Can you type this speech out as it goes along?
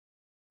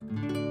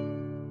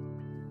And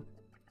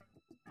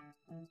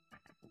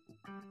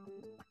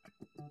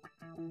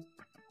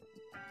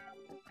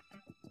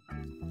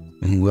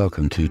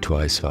welcome to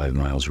Twice 5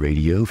 Miles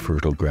Radio,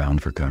 fertile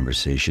ground for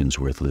conversations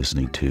worth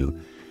listening to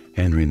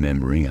and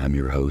remembering. I'm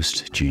your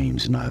host,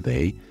 James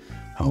Navé,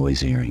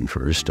 always airing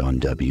first on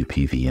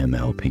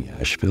WPVM-LP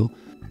Asheville,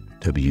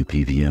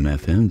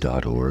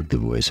 WPVMFM.org, the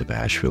voice of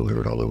Asheville,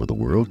 heard all over the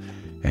world,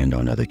 and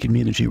on other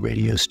community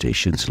radio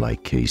stations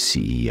like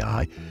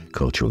KCEI,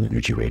 Cultural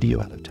Energy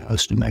Radio out of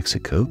Taos, New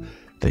Mexico.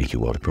 Thank you,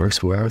 Walter Parks,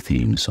 for our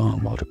theme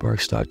song,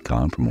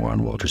 walterparks.com for more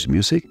on Walter's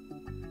music.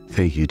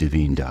 Thank you,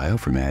 Devine Dial,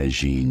 for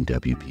managing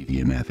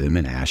WPVM-FM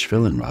in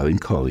Asheville, and Robin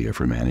Collier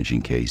for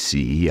managing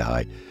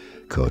KCEI,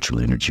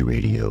 Cultural Energy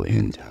Radio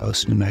in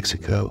Taos, New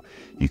Mexico.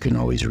 You can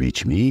always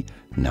reach me,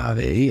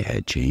 Navé,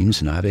 at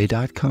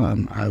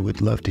jamesnavé.com. I would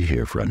love to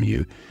hear from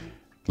you.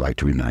 I'd like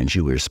to remind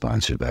you we're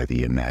sponsored by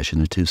the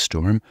Imaginative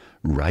Storm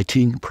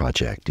Writing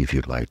Project. If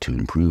you'd like to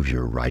improve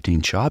your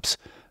writing chops,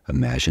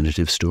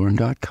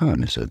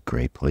 imaginativestorm.com is a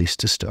great place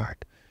to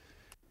start.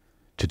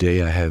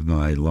 Today I have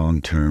my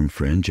long-term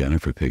friend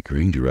Jennifer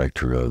Pickering,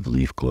 director of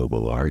Leaf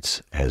Global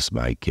Arts, as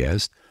my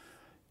guest.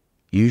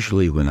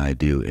 Usually when I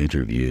do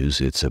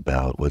interviews, it's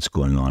about what's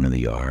going on in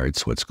the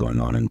arts, what's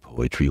going on in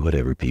poetry,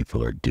 whatever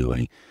people are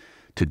doing.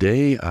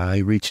 Today I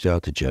reached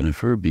out to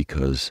Jennifer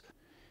because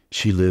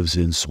she lives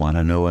in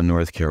Swannanoa,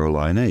 North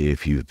Carolina.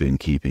 If you've been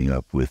keeping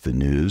up with the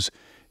news,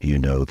 you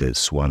know that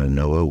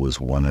Swannanoa was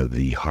one of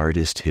the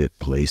hardest hit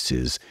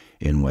places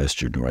in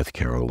western North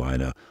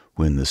Carolina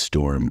when the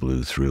storm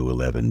blew through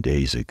 11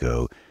 days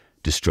ago.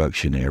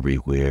 Destruction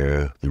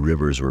everywhere. The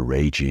rivers were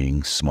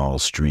raging. Small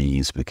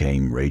streams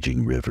became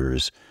raging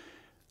rivers.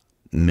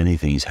 Many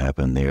things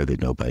happened there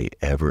that nobody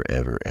ever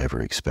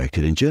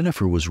expected. And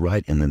Jennifer was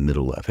right in the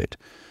middle of it.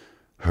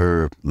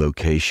 Her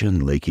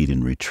location, Lake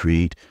Eden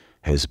Retreat,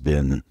 has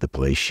been the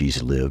place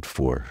she's lived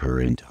for her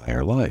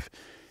entire life.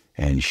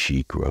 And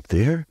she grew up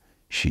there.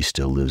 She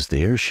still lives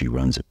there. She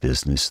runs a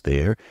business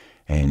there.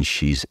 And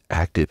she's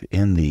active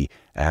in the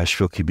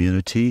Asheville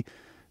community,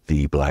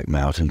 the Black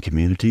Mountain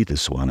community, the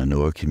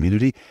Swannanoa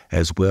community,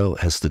 as well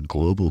as the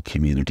global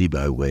community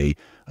by way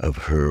of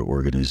her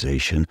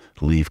organization,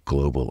 Leaf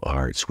Global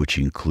Arts, which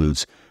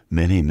includes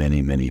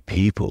many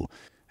people.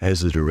 As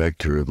the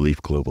director of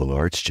Leaf Global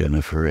Arts,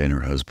 Jennifer and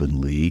her husband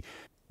Lee,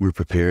 we're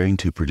preparing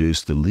to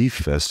produce the Leaf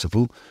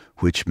Festival,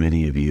 which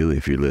many of you,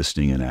 if you're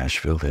listening in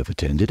Asheville, have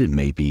attended, and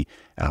maybe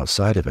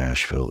outside of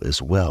Asheville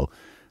as well.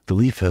 The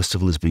Leaf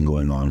Festival has been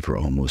going on for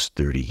almost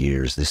 30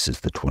 years. This is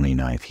the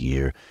 29th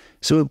year.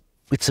 So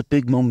it's a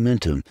big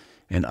momentum.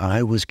 And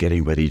I was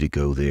getting ready to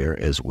go there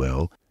as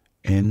well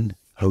and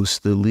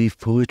host the Leaf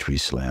Poetry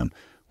Slam,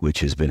 which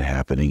has been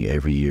happening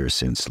every year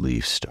since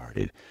Leaf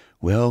started.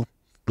 Well,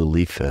 the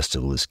Leaf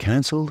Festival is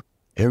canceled.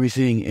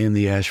 Everything in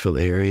the Asheville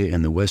area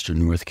and the western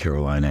North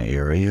Carolina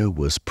area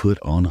was put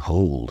on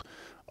hold.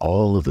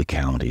 All of the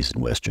counties in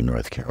western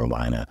North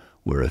Carolina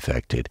were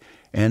affected.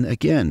 And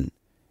again,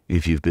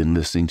 if you've been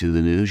listening to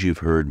the news, you've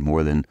heard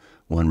more than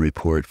one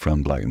report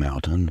from Black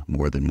Mountain,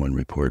 more than one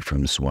report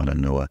from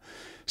Swannanoa.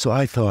 So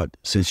I thought,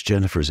 since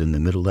Jennifer's in the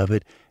middle of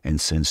it,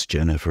 and since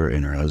Jennifer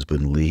and her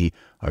husband Lee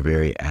are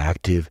very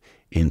active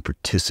in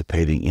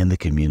participating in the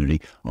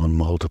community on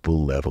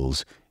multiple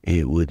levels,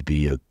 it would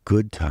be a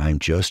good time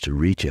just to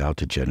reach out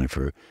to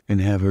Jennifer and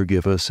have her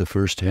give us a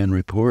first-hand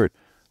report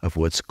of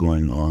what's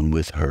going on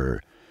with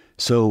her.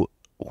 So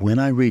when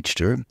I reached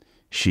her,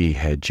 she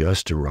had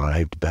just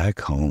arrived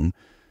back home.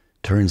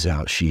 Turns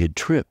out she had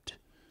tripped,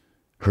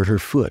 hurt her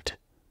foot,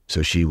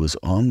 so she was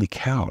on the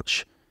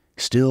couch,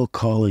 still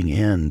calling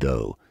in,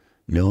 though,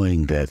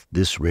 knowing that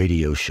this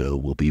radio show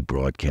will be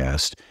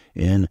broadcast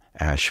in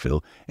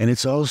Asheville, and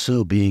it's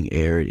also being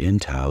aired in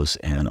Taos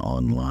and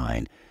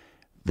online.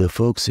 The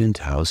folks in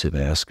Taos have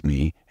asked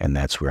me, and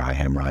that's where I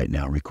am right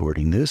now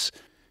recording this.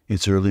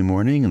 It's early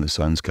morning and the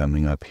sun's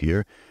coming up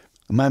here.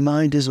 My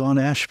mind is on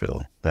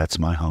Asheville. That's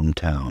my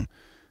hometown.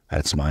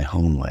 That's my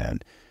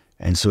homeland.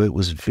 And so it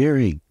was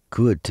very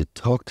good to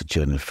talk to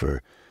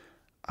Jennifer.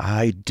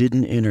 I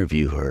didn't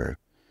interview her.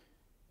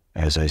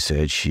 As I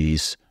said,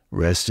 she's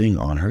resting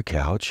on her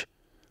couch,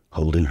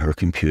 holding her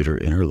computer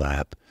in her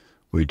lap.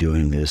 We're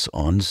doing this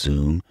on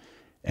Zoom,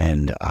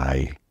 and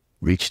I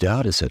reached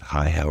out and said,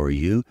 "Hi, how are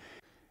you?"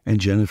 And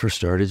Jennifer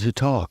started to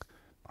talk.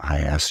 I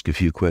asked a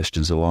few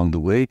questions along the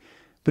way,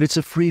 but it's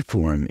a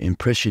free-form,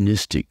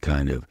 impressionistic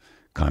kind of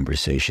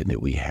conversation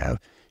that we have.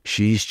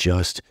 She's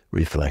just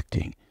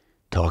reflecting,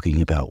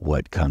 talking about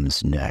what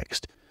comes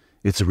next.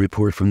 It's a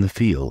report from the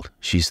field.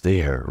 She's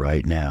there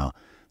right now.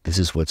 This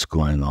is what's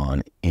going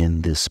on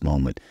in this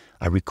moment.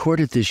 I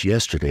recorded this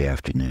yesterday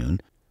afternoon,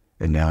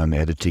 and now I'm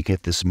editing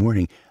it this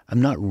morning.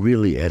 I'm not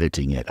really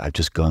editing it. I've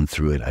just gone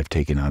through it. I've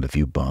taken out a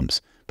few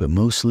bumps. But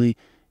mostly,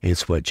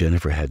 it's what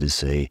Jennifer had to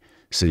say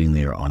sitting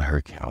there on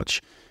her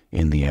couch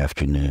in the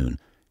afternoon,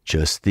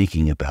 just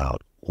thinking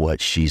about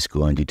what she's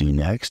going to do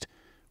next,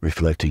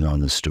 reflecting on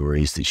the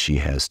stories that she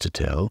has to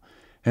tell,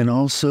 and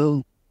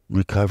also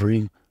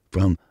recovering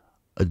from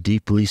a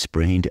deeply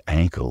sprained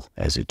ankle,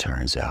 as it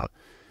turns out.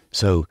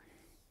 So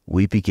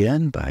We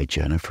begin by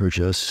Jennifer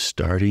just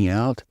starting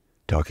out,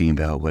 talking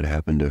about what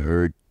happened to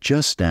her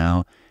just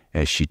now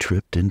as she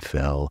tripped and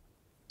fell.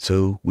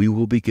 So we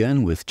will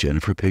begin with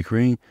Jennifer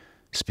Pickering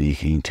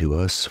speaking to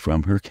us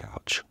from her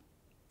couch.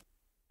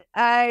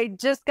 I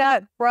just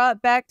got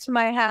brought back to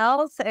my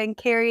house and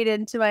carried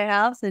into my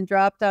house and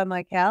dropped on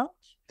my couch.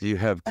 Do you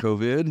have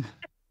COVID?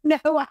 No,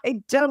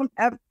 I don't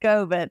have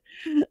COVID.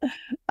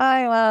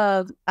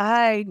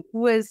 I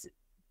was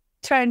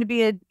trying to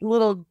be a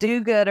little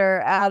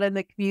do-gooder out in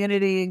the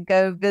community and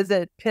go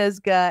visit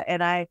Pisgah,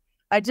 and I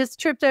just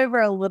tripped over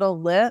a little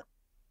lip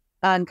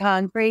on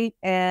concrete,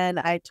 and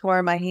I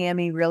tore my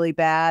hammy really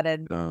bad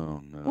and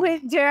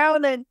went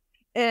down,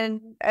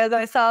 and as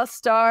I saw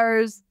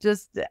stars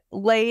just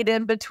laid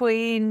in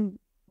between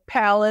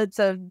pallets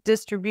of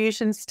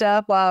distribution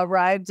stuff while I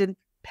arrived in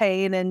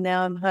pain, and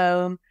now I'm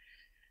home.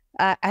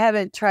 I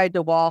haven't tried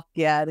to walk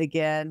yet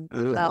again.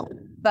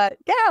 But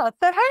yeah,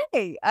 so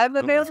hey, I'm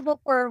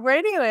available for a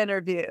radio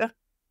interview.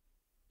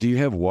 Do you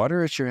have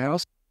water at your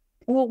house?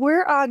 Well,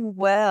 we're on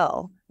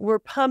well. We're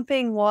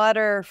pumping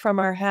water from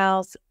our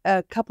house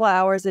a couple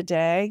hours a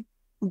day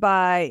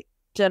by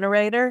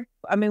generator.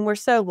 I mean, we're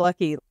so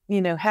lucky,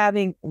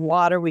 having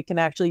water we can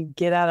actually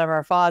get out of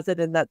our faucet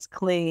and that's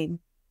clean.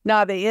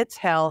 Navé, it's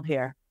hell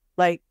here.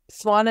 Like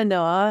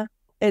Swannanoa,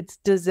 it's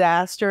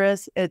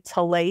disastrous. It's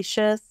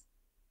hellacious.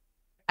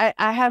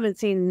 I haven't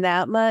seen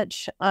that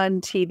much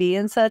on TV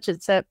and such,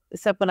 except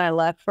when I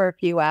left for a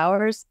few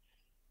hours.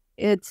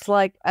 It's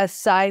like a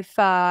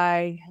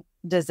sci-fi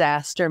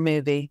disaster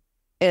movie.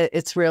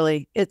 It's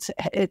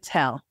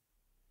hell.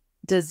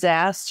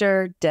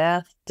 Disaster,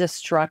 death,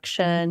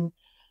 destruction,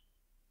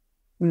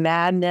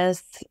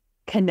 madness,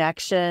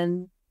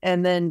 connection,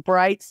 and then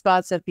bright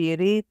spots of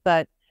beauty.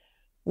 But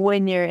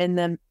when you're in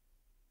the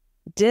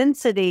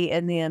density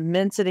and the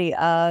immensity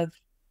of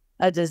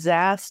a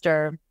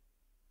disaster,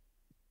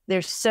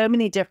 there's so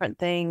many different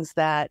things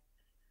that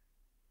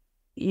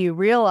you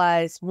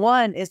realize.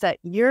 One is that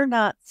you're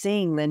not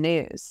seeing the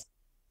news.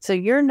 So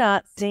you're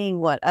not seeing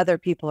what other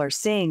people are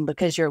seeing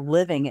because you're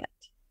living it.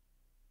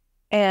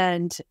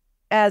 And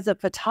as a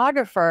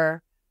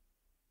photographer,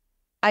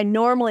 I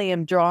normally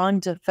am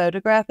drawn to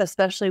photograph,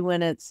 especially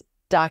when it's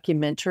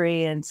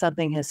documentary and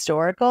something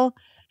historical.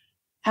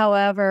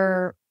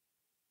 However,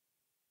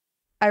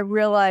 I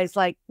realize,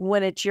 like,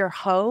 when it's your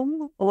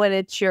home, when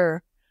it's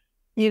your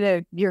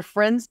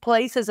friends'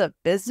 places of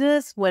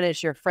business, when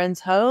it's your friends'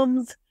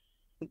 homes,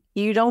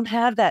 you don't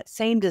have that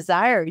same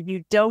desire.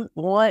 You don't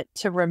want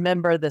to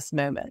remember this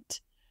moment.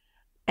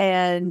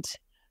 And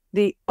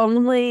the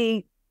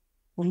only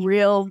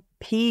real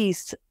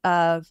piece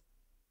of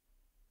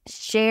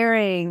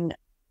sharing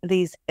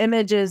these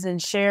images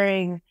and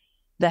sharing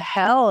the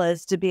hell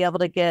is to be able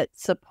to get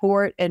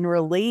support and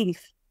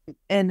relief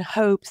in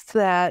hopes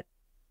that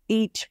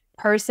each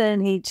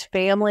person, each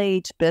family,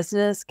 each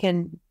business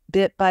can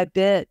bit by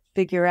bit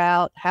figure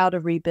out how to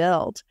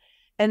rebuild.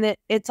 And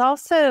it's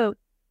also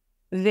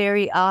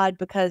very odd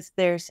because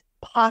there's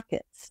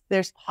pockets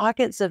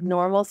of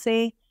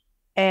normalcy,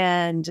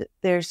 and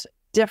there's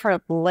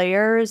different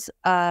layers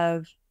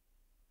of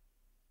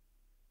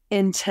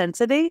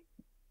intensity.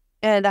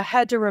 And I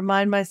had to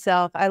remind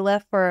myself, I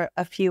left for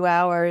a few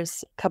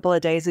hours a couple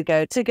of days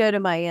ago to go to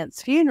my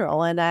aunt's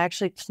funeral, and I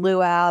actually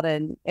flew out,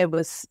 and it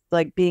was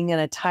like being in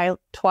a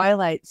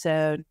twilight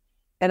zone.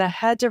 And I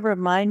had to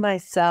remind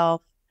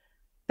myself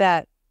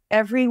that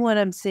everyone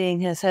I'm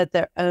seeing has had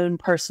their own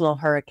personal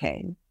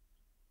hurricane.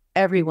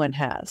 Everyone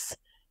has,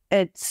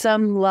 at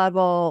some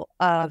level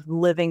of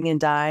living and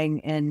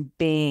dying and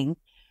being.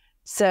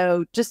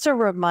 So just a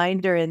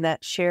reminder in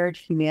that shared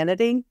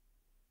humanity,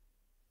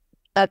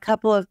 a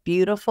couple of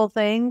beautiful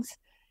things,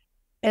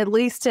 at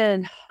least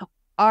in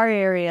our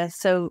area.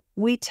 So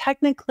we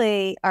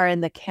technically are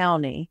in the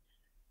county,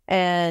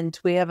 and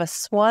we have a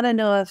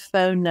Swannanoa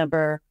phone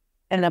number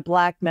and a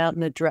Black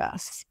Mountain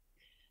address.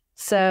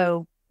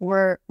 So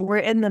we're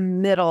in the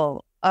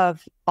middle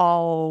of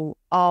all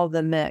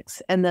the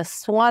mix. And the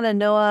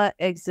Swannanoa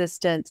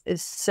existence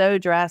is so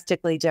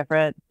drastically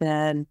different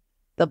than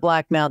the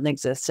Black Mountain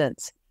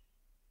existence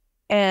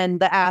and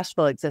the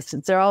Asheville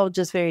existence. They're all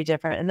just very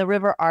different. And the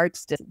River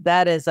Arts,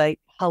 that is like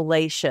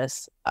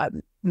hellacious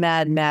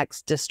Mad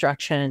Max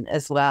destruction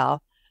as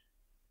well.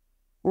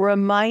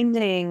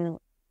 Reminding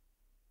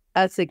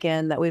us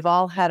again that we've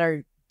all had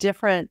our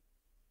different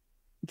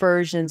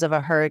versions of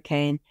a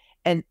hurricane,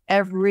 and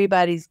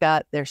everybody's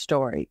got their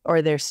story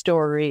or their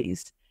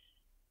stories.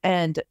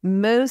 And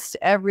most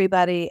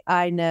everybody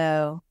I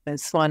know in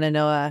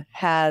Swannanoa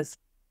has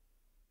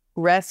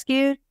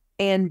rescued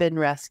and been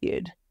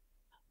rescued.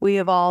 We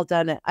have all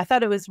done it. I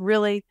thought it was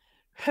really,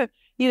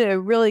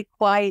 really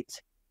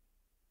quite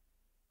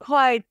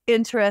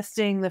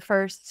interesting the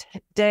first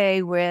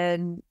day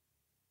when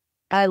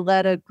I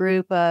led a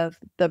group of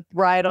the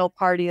bridal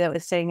party that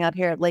was staying out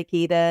here at Lake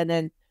Eden,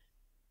 and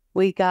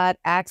we got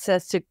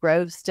access to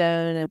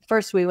Grovestone. And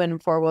first we went in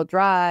 4-wheel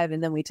drive,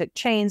 and then we took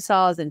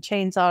chainsaws and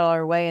chainsawed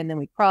our way, and then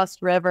we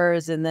crossed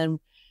rivers, and then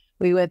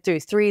We went through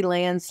 3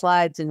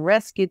 landslides and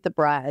rescued the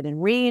bride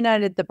and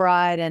reunited the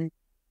bride and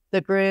the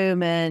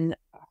groom and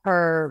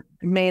her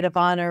maid of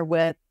honor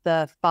with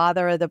the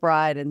father of the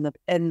bride and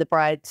the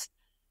bride's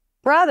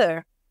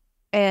brother.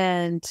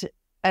 And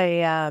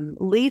a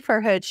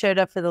leafer had showed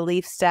up for the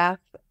Leaf staff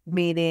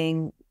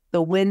meeting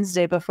the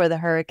Wednesday before the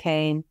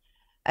hurricane.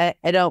 I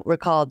don't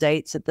recall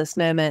dates at this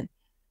moment.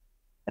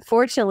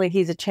 Fortunately,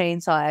 he's a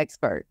chainsaw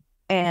expert.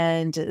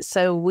 And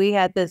so we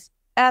had this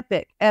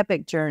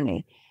epic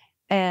journey.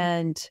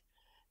 And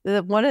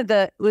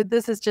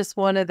this is just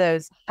one of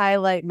those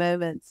highlight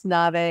moments,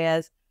 Navé,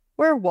 as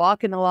we're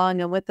walking along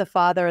and with the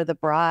father of the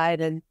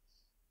bride and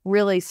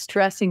really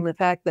stressing the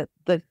fact that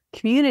the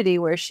community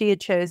where she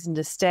had chosen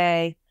to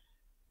stay,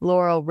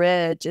 Laurel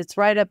Ridge, it's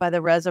right up by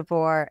the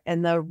reservoir,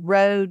 and the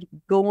road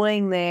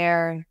going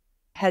there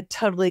had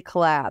totally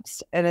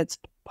collapsed, and it's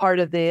part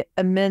of the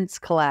immense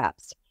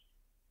collapse.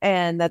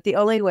 And that the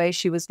only way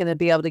she was going to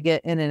be able to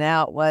get in and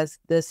out was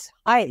this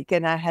hike.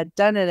 And I had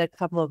done it a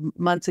couple of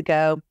months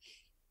ago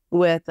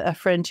with a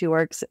friend who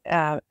works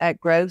at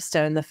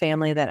Grovestone, the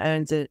family that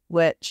owns it,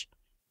 which,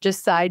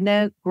 just side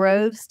note,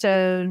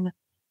 Grovestone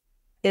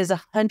is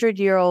a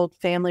 100-year-old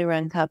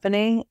family-run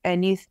company,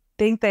 and you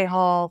think they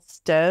haul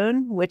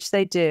stone, which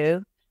they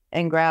do,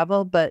 and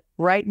gravel, but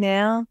right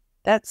now,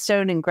 that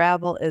stone and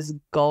gravel is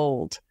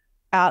gold,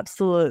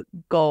 absolute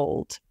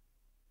gold.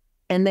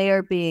 And they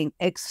are being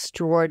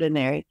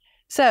extraordinary.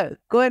 So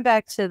going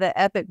back to the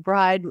epic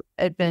bride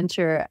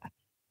adventure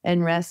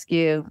and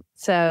rescue.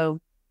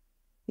 So,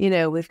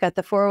 we've got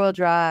the 4-wheel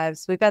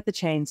drives, we've got the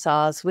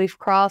chainsaws, we've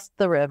crossed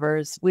the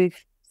rivers,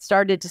 we've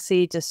started to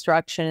see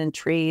destruction and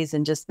trees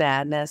and just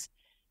madness.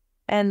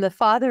 And the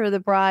father of the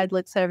bride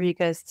looks over you,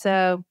 goes,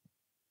 so,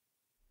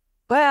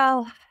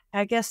 well,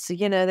 I guess,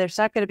 there's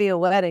not going to be a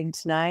wedding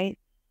tonight.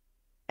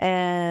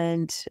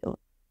 And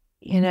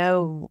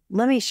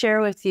let me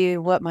share with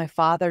you what my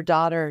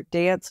father-daughter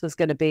dance was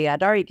going to be.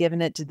 I'd already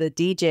given it to the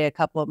DJ a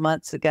couple of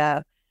months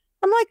ago.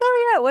 I'm like,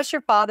 oh, yeah, what's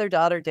your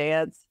father-daughter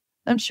dance?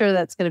 I'm sure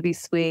that's going to be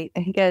sweet.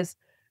 And he goes,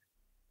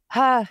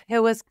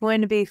 it was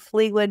going to be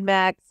Fleetwood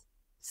Mac's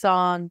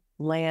song,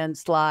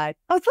 Landslide.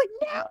 I was like,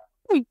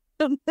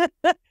 no.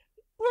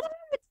 What?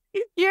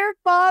 Your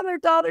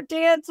father-daughter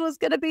dance was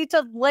going to be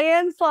to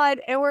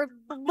Landslide, and we're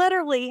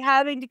literally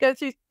having to go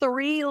through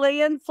 3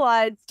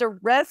 landslides to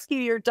rescue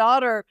your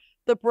daughter,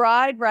 the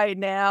bride, right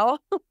now.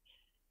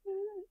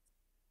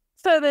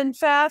 So then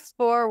fast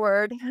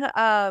forward,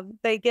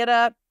 they get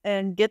up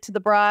and get to the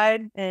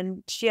bride,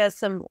 and she has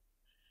some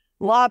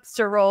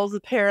lobster rolls,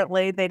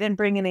 apparently. They didn't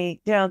bring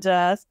any down to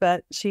us,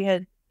 but she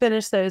had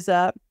finished those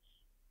up.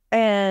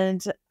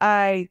 And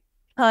I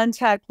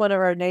contact one of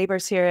our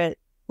neighbors here at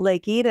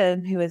Lake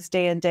Eden, who is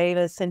Dan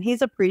Davis, and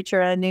he's a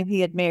preacher. I knew he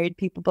had married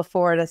people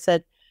before, and I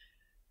said,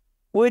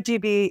 would you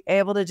be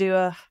able to do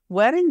a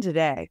wedding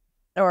today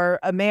or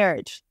a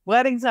marriage?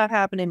 Wedding's not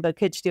happening, but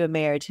could you do a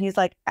marriage? And he's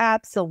like,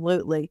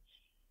 absolutely.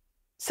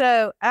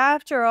 So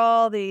after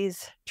all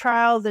these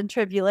trials and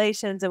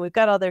tribulations, and we've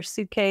got all their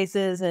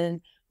suitcases, and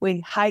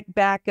we hike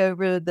back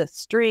over the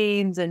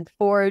streams and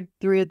ford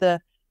through the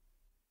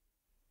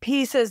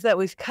pieces that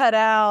we've cut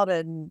out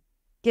and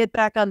get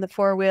back on the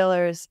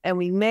 4-wheelers, and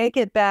we make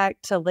it back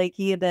to Lake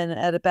Eden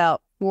at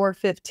about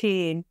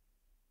 4:15,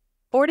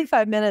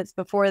 45 minutes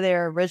before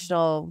their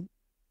original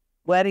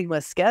wedding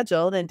was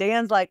scheduled. And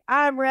Dan's like,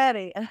 I'm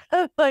ready. And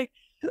I'm like,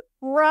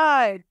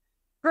 bride,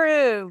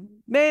 groom,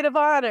 maid of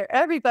honor,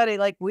 everybody,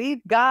 like,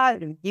 we've got,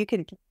 you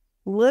can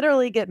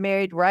literally get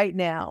married right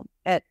now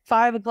at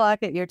 5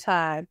 o'clock at your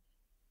time.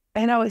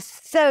 And I was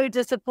so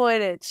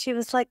disappointed. She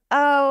was like,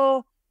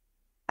 oh,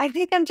 I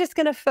think I'm just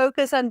going to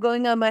focus on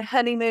going on my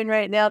honeymoon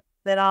right now.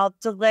 Then I'll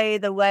delay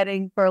the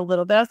wedding for a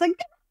little bit. I was like,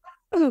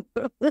 no.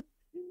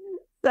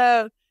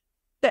 So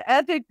the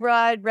epic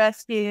bride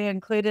rescue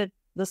included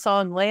the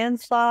song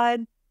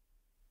Landslide.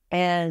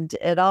 And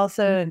it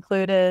also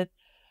included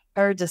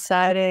her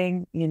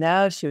deciding,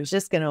 she was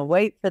just going to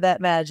wait for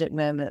that magic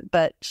moment.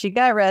 But she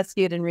got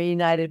rescued and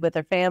reunited with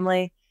her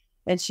family.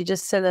 And she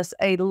just sent us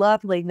a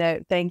lovely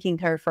note thanking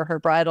her for her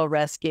bridal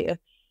rescue.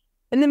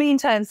 In the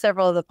meantime,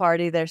 several of the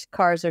party, their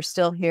cars are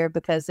still here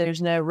because there's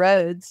no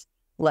roads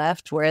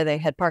left where they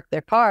had parked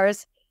their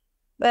cars.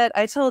 But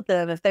I told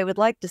them if they would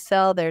like to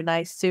sell their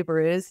nice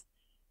Subarus,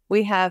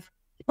 we have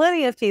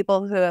plenty of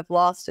people who have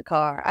lost a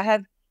car. I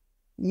have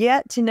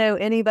yet to know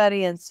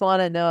anybody in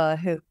Swannanoa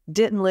who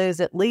didn't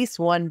lose at least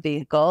one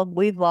vehicle.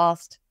 We've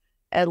lost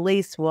at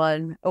least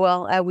one.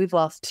 Well, we've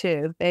lost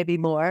 2, maybe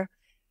more.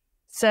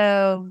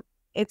 So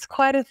it's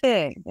quite a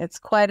thing. It's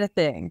quite a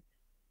thing.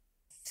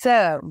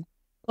 So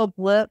a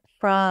blip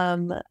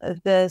from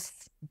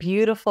this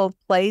beautiful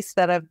place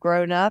that I've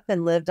grown up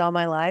and lived all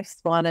my life,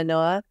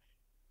 Swannanoa.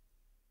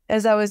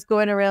 As I was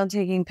going around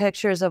taking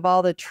pictures of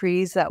all the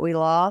trees that we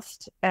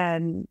lost,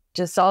 and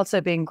just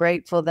also being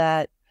grateful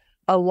that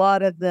a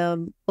lot of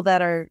them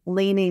that are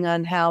leaning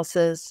on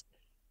houses.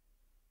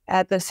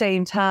 At the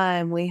same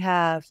time, we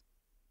have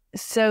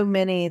so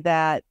many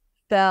that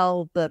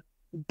fell the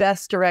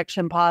best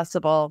direction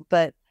possible,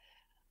 but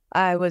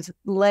I was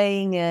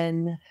laying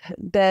in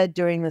bed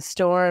during the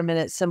storm and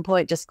at some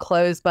point just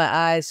closed my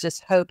eyes,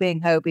 just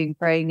hoping,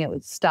 praying it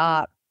would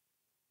stop.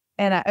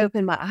 And I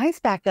opened my eyes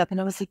back up and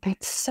I was like,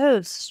 that's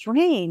so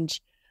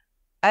strange.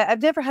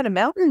 I've never had a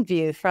mountain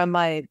view from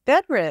my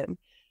bedroom.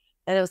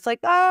 And it was like,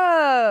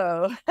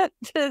 oh,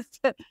 just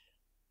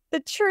the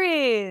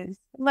trees,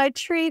 my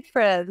tree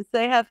friends,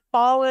 they have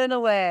fallen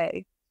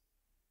away.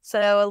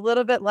 So a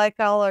little bit like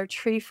all our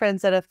tree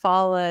friends that have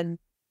fallen,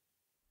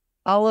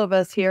 all of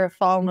us here have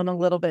fallen a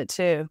little bit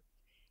too.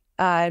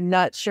 I'm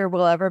not sure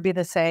we'll ever be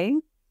the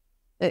same.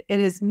 It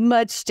is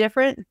much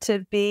different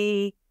to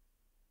be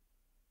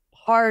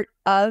part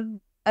of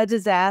a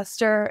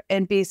disaster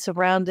and be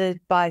surrounded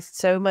by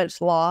so much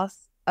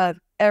loss of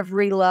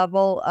every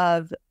level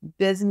of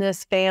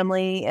business,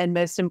 family, and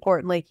most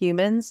importantly,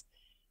 humans,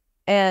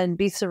 and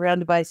be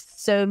surrounded by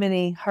so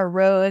many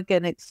heroic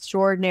and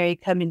extraordinary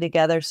coming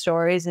together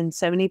stories and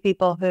so many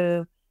people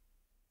who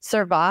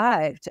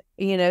survived,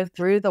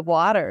 through the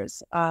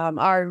waters.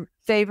 Our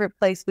favorite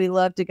place we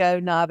love to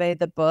go, Navé,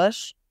 the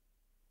bush,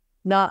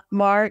 not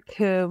Mark,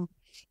 who,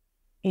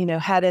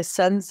 had his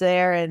sons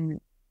there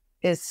and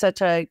is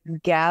such a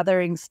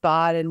gathering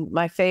spot and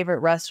my favorite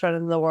restaurant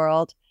in the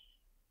world.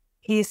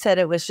 He said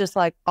it was just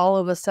like all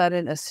of a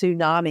sudden a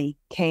tsunami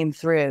came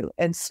through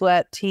and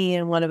swept he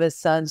and one of his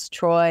sons,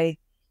 Troy,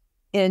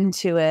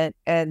 into it.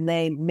 And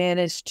they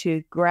managed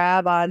to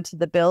grab onto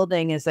the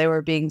building as they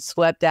were being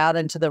swept out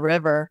into the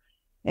river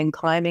and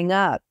climbing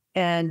up.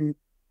 And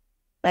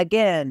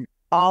again,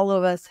 all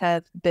of us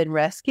have been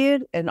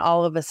rescued and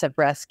all of us have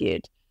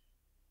rescued.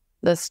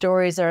 The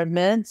stories are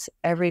immense.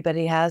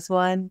 Everybody has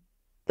one.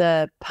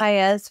 The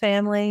Paez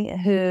family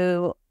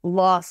who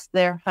lost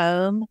their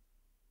home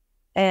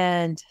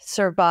and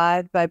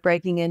survived by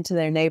breaking into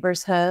their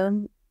neighbor's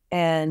home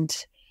and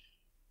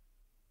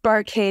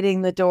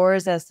barricading the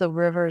doors as the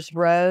rivers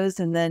rose.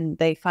 And then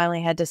they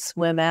finally had to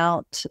swim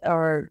out,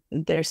 or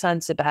their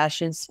son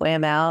Sebastian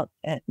swam out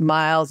at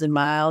miles and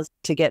miles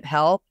to get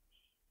help.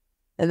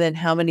 And then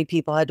how many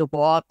people had to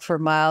walk for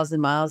miles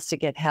and miles to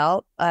get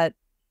help.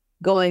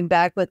 Going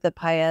back with the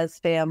Paez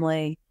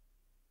family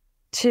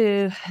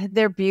to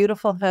their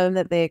beautiful home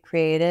that they had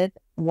created,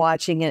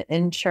 watching an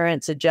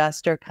insurance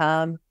adjuster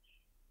come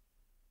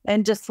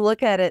and just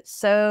look at it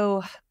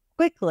so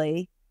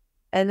quickly.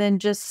 And then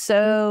just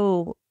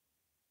so,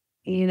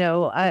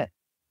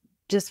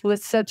 just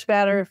with such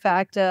matter of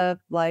fact of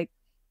like,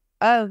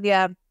 oh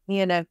yeah,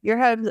 your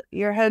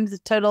home's a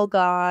total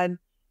gone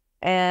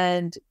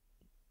and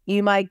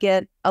you might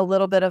get a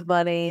little bit of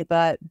money,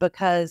 but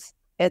because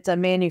it's a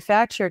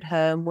manufactured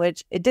home,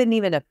 which it didn't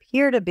even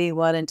appear to be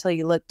one until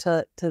you look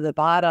to the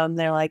bottom,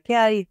 they're like,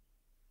 yeah,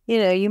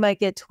 you might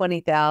get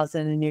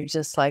 20,000, and you're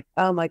just like,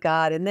 oh my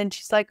God. And then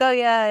she's like, oh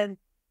yeah.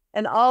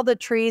 And all the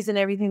trees and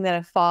everything that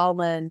have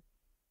fallen,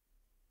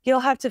 you'll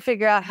have to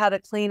figure out how to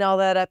clean all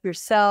that up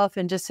yourself.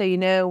 And just so you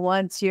know,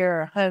 once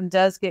your home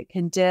does get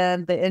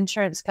condemned, the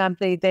insurance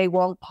company, they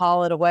won't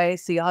haul it away.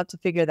 So you'll have to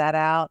figure that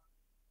out.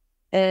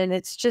 And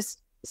it's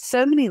just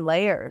so many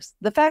layers.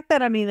 The fact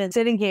that I'm even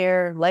sitting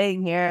here,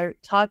 laying here,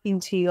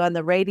 talking to you on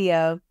the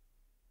radio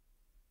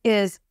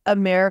is a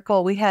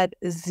miracle. We had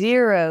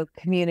zero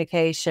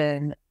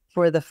communication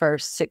for the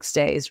first 6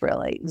 days,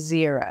 really,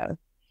 zero.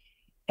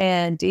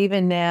 And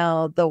even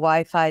now, the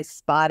Wi-Fi is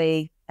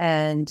spotty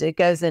and it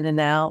goes in and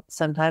out.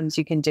 Sometimes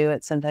you can do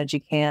it, sometimes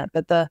you can't.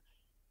 But the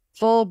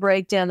full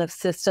breakdown of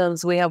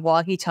systems, we have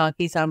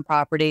walkie-talkies on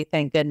property,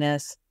 thank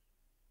goodness.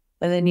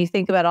 And then you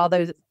think about all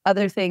those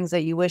other things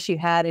that you wish you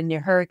had in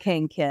your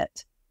hurricane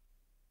kit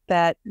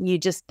that you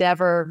just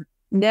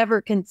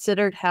never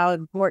considered how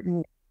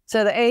important.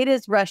 So the aid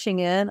is rushing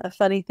in. A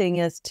funny thing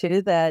is,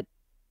 too, that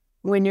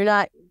when you're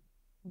not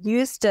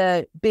used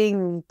to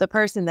being the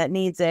person that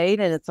needs aid,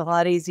 and it's a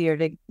lot easier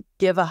to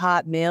give a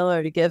hot meal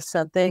or to give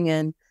something,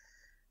 and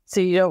so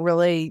you don't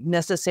really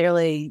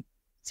necessarily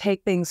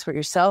take things for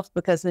yourself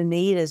because the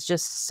need is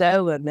just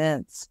so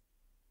immense.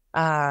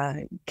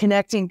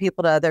 Connecting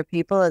people to other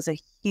people is a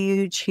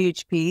huge,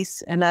 huge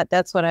piece. And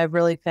that's what I've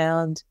really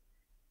found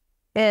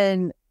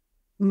in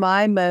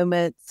my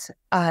moments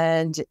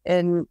and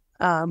in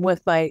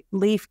with my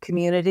Leaf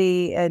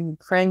community and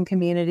friend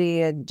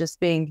community and just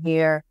being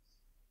here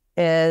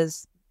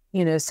is,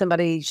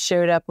 somebody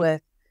showed up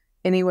with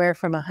anywhere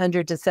from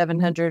 100 to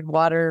 700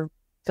 water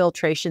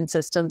filtration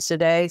systems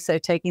today. So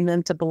taking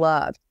them to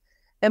Beloved.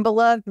 And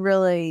Beloved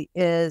really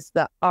is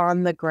the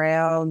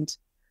on-the-ground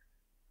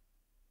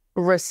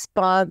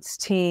response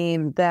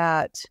team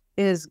that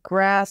is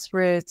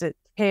grassroots, it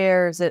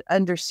cares, it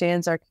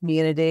understands our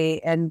community.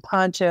 And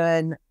Pancho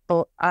and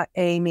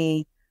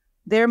Amy,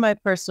 they're my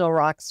personal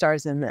rock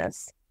stars in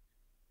this.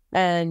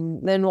 And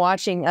then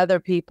watching other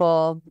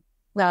people,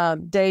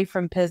 Dave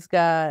from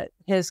Pisgah,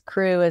 his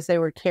crew, as they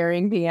were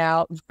carrying me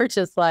out, were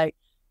just like,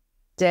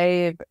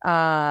 Dave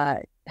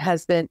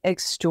has been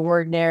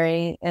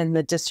extraordinary in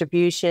the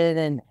distribution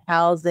and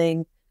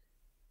housing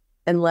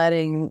and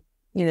letting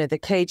the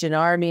Cajun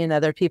Army and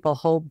other people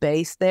hold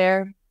base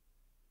there.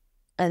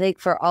 I think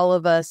for all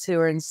of us who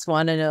are in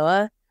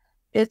Swannanoa,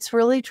 it's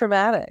really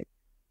traumatic.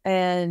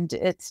 and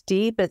it's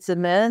deep, it's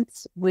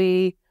immense.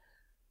 We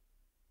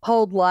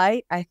hold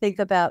light. I think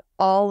about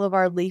all of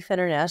our Leaf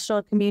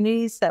International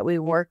communities that we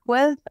work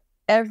with,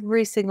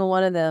 every single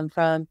one of them,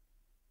 from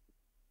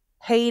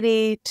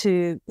Haiti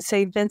to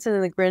St. Vincent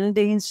and the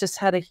Grenadines, just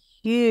had a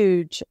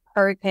huge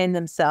hurricane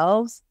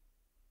themselves,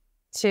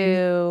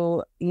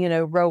 to,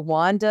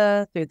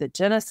 Rwanda, through the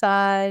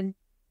genocide,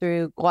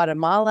 through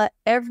Guatemala.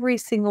 Every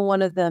single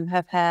one of them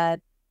have had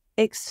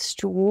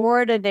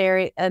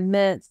extraordinary,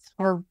 immense,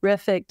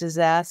 horrific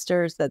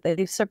disasters that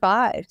they've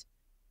survived.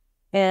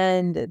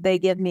 And they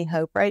give me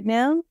hope right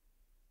now.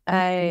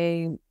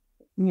 I,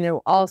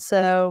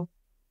 also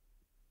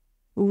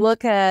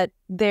look at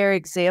their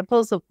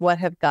examples of what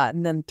have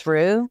gotten them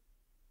through,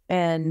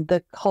 and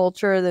the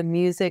culture, the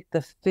music,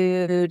 the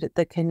food,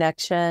 the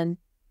connection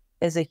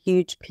is a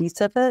huge piece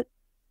of it.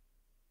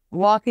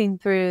 Walking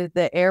through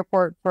the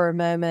airport for a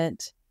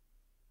moment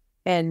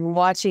and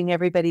watching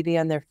everybody be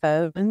on their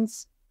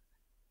phones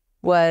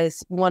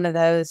was one of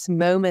those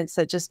moments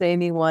that just made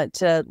me want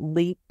to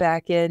leap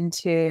back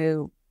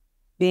into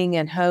being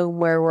at home,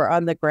 where we're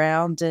on the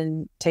ground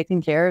and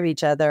taking care of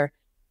each other,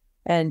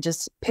 and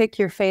just pick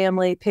your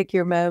family, pick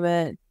your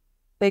moment,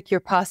 pick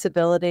your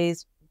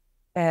possibilities.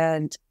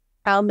 And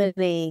how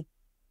many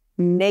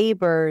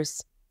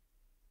neighbors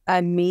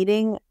I'm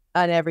meeting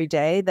on every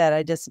day that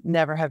I just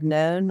never have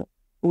known.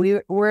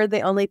 We're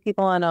the only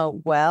people on a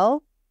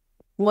well.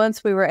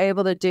 Once we were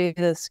able to do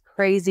this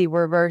crazy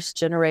reverse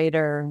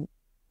generator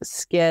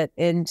skit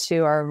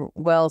into our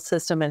well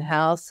system and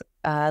house,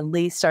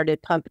 Lee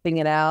started pumping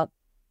it out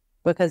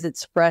because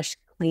it's fresh,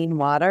 clean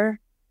water,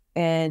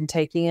 and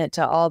taking it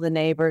to all the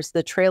neighbors.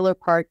 The trailer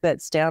park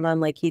that's down on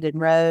Lake Eden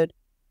Road,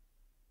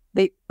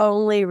 the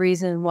only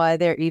reason why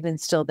they're even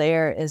still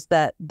there is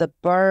that the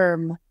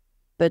berm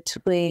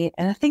between,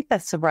 and I think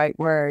that's the right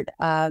word,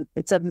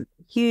 it's a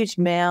huge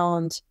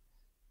mound,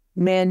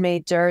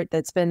 man-made dirt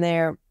that's been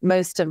there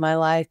most of my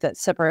life, that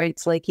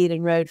separates Lake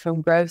Eden Road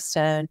from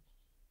Grovestone.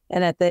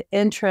 And at the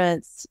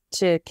entrance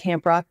to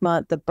Camp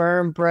Rockmont, the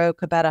berm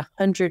broke about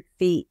 100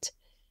 feet.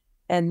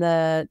 And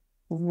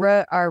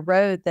our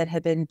road that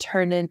had been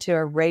turned into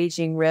a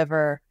raging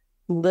river,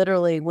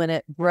 literally when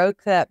it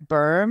broke that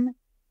berm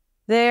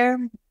there,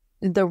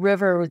 the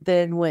river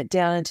then went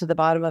down into the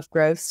bottom of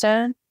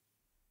Grovestone,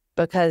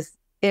 because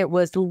it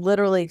was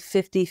literally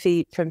 50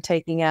 feet from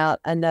taking out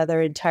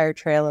another entire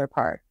trailer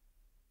park.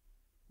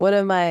 One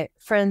of my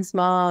friend's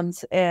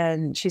moms,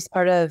 and she's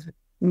part of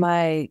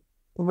my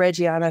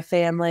Reggiana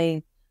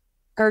family,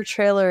 her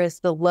trailer is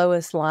the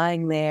lowest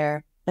lying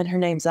there, and her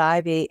name's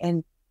Ivy.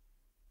 And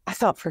I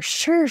thought for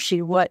sure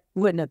she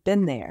wouldn't have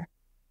been there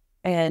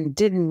and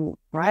didn't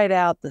ride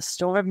out the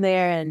storm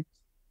there. And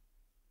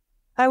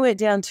I went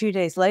down 2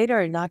 days later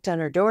and knocked on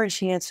her door, and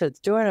she answered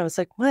the door. And I was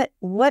like,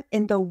 what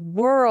in the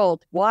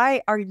world?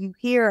 Why are you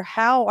here?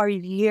 How are you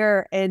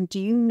here? And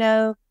do you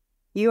know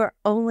you are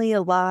only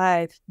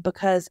alive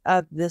because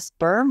of this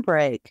berm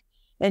break?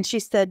 And she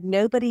said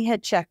nobody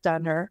had checked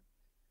on her,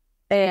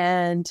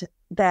 and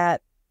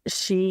that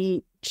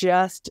she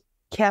just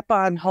kept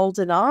on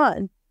holding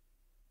on.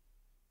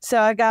 So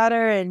I got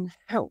her, and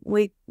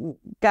we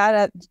got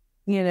up,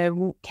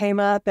 came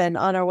up, and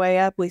on our way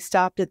up, we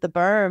stopped at the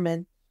berm,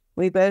 and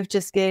we both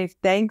just gave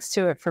thanks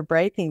to it for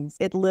breaking.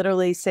 It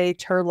literally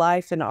saved her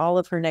life and all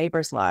of her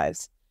neighbors'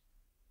 lives.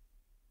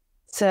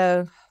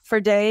 So for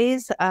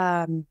days,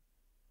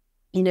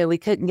 we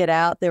couldn't get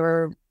out. There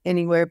were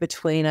anywhere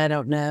between, I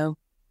don't know,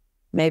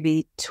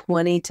 maybe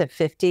 20 to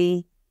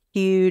 50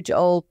 huge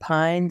old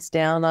pines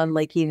down on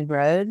Lake Eden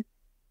Road.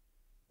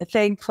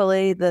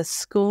 Thankfully, the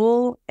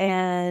school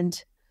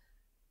and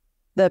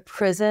the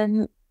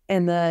prison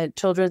and the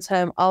children's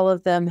home, all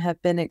of them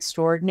have been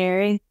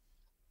extraordinary.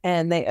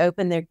 And they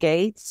opened their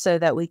gates so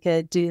that we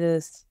could do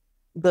this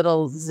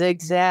little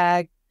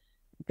zigzag,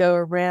 go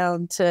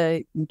around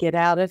to get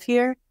out of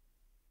here.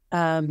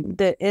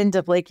 The end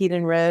of Lake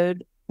Eden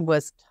Road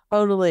was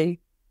totally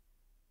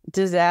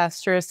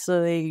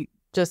disastrously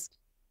just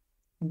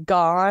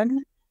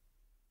gone.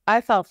 I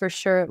thought for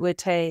sure it would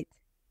take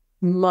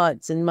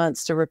months and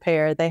months to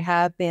repair. They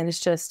have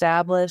managed to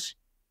establish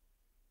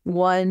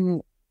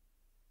one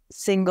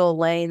single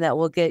lane that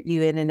will get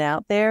you in and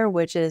out there,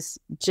 which is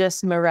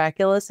just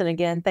miraculous. And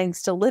again,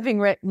 thanks to living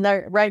right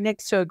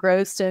next to a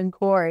Grovestone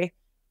quarry. If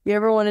you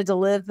ever wanted to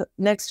live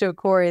next to a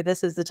quarry,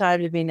 this is the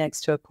time to be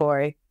next to a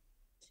quarry.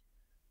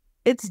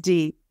 It's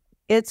deep,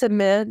 it's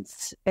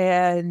immense,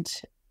 and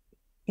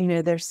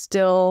they're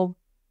still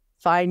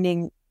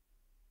finding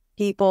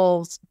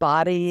people's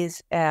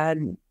bodies.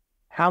 And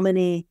how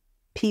many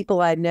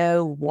people I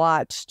know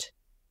watched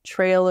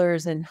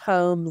trailers and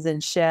homes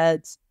and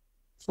sheds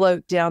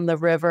float down the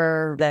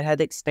river that had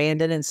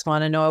expanded in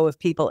Swannanoa with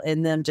people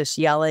in them just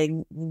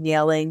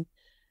yelling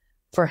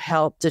for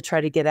help to try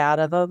to get out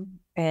of them.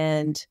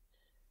 And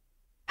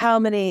how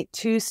many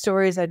 2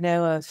 stories I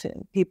know of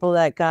people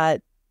that got,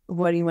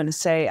 what do you want to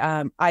say,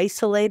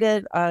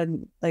 isolated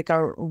on like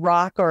a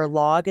rock or a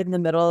log in the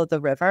middle of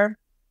the river.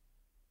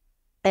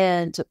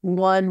 And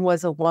one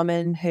was a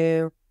woman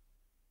who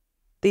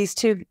these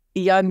two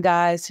young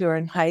guys who are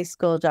in high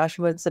school,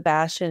 Joshua and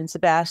Sebastian.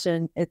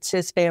 Sebastian, it's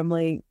his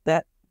family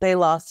that they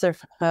lost their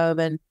home.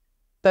 And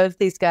both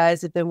these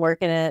guys have been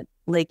working at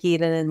Lake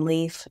Eden and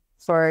Leaf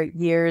for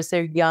years.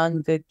 They're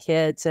young, good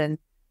kids, and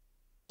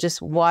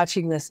just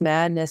watching this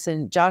madness.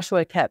 And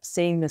Joshua kept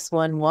seeing this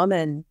one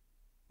woman,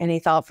 and he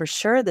thought for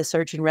sure the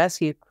search and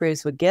rescue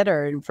crews would get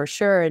her, and for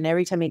sure. And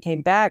every time he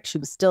came back, she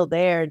was still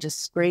there,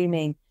 just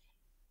screaming.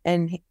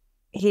 And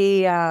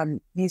he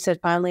said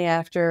finally,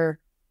 after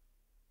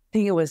I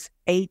think it was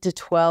 8 to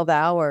 12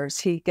 hours,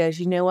 he goes,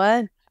 you know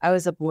what? I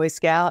was a Boy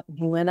Scout. And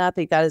he went up,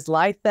 he got his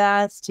life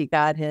vest, he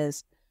got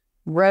his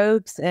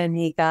ropes, and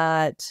he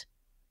got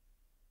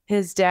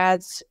his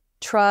dad's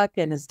truck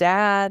and his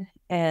dad,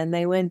 and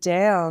they went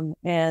down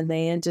and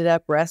they ended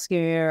up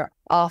rescuing her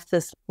off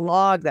this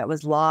log that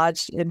was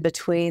lodged in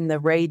between the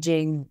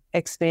raging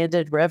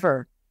expanded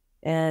river,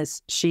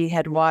 as she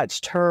had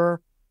watched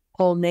her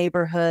whole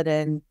neighborhood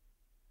and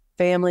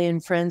family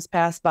and friends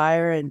pass by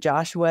her, and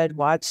Joshua had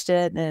watched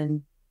it,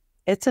 and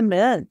it's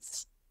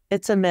immense.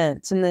 It's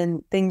immense. And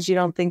then things you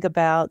don't think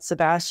about,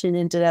 Sebastian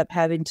ended up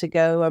having to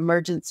go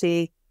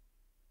emergency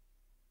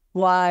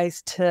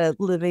wise to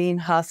Levine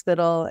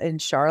Hospital in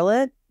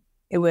Charlotte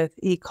with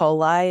E.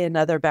 coli and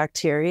other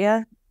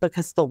bacteria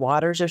because the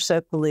waters are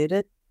so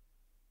polluted.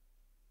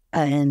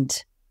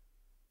 And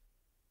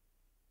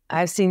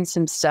I've seen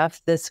some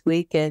stuff this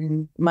week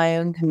in my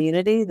own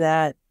community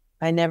that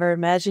I never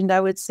imagined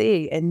I would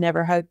see and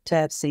never hoped to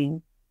have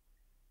seen.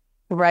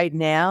 Right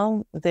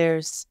now,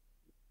 there's,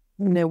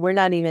 we're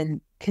not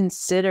even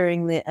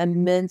considering the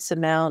immense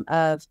amount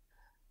of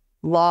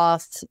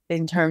loss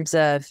in terms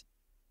of,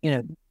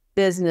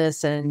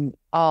 business and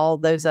all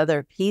those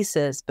other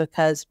pieces,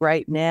 because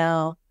right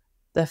now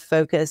the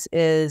focus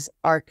is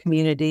our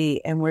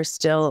community, and we're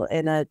still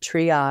in a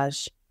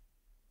triage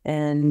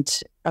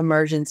and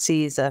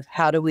emergencies of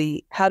how do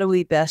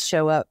we best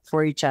show up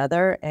for each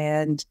other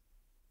and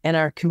in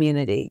our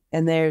community.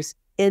 And there's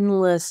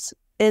endless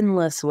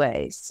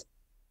ways.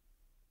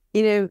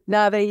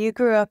 Navé, you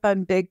grew up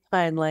on Big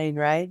Pine Lane,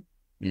 right?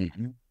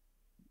 Mm-hmm.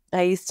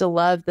 I used to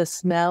love the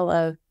smell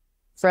of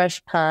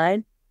fresh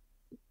pine.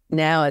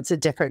 Now it's a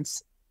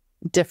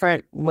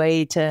different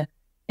way to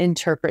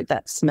interpret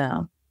that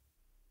smell.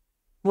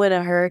 When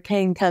a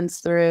hurricane comes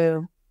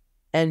through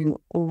and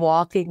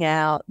walking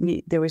out,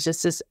 there was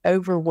just this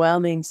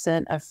overwhelming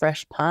scent of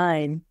fresh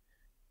pine,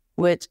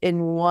 which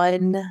in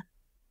one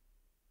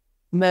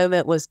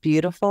moment was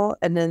beautiful,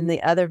 and then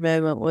the other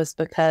moment was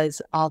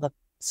because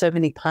so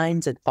many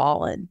pines had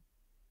fallen.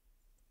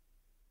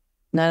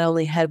 Not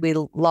only had we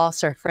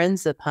lost our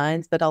friends, the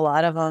pines, but a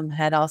lot of them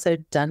had also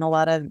done a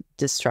lot of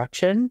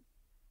destruction.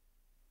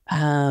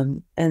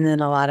 And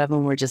then a lot of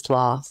them were just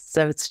lost.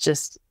 So it's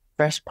just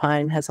fresh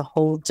pine has a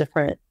whole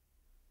different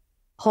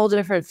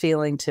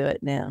feeling to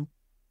it now.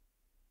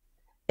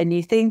 And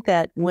you think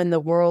that when the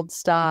world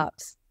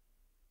stops,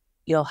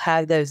 you'll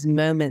have those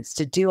moments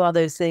to do all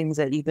those things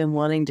that you've been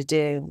wanting to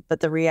do.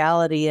 But the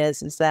reality is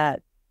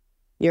that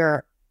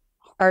your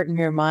heart and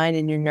your mind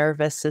and your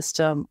nervous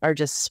system are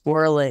just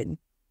swirling.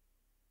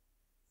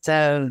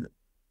 So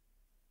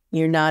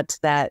you're not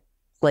to that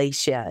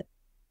place yet.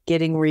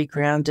 Getting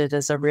regrounded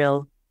is a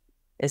real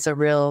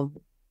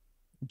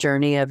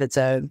journey of its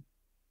own.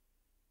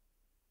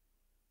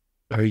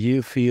 Are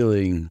you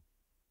feeling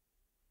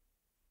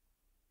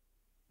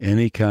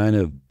any kind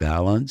of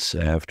balance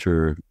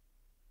after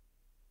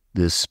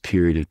this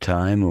period of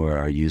time, or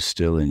are you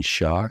still in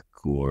shock,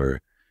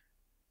 or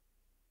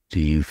do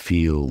you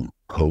feel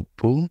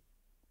hopeful?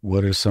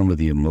 What are some of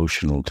the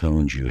emotional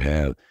tones you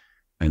have?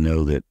 I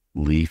know that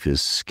Leaf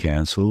is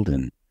canceled,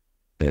 and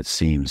that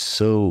seems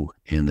so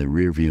in the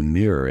rearview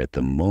mirror at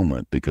the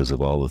moment because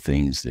of all the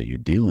things that you're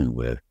dealing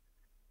with.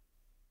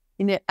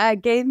 I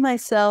gave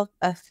myself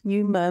a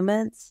few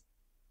moments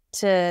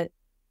to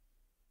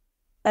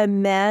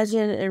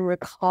imagine and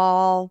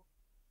recall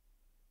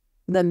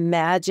the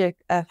magic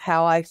of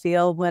how I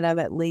feel when I'm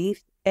at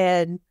Leaf,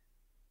 and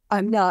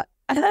I'm not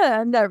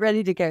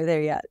ready to go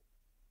there yet.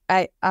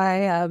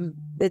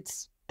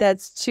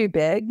 That's too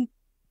big.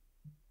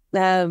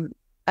 I'm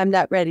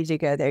not ready to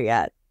go there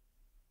yet.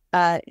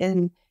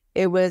 And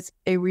it was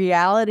a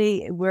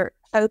reality we're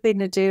hoping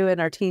to do, and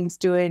our team's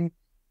doing,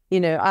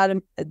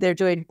 they're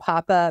doing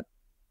pop-up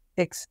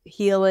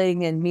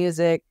healing and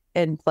music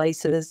in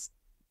places.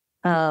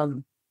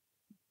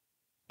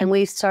 And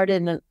we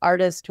started an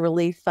artist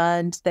relief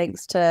fund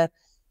thanks to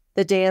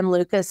the Dan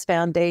Lucas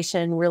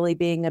Foundation really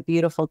being a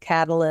beautiful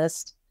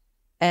catalyst.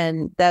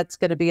 And that's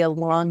going to be a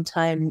long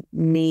time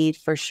need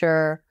for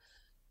sure.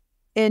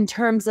 In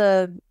terms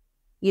of,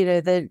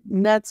 the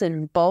nuts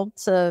and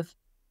bolts of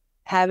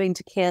having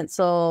to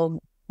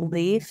cancel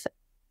Leaf,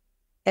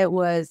 it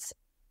was,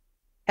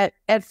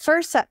 at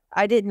first,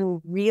 I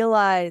didn't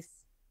realize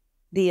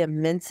the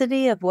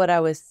immensity of what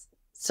I was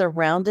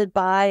surrounded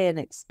by and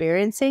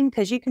experiencing,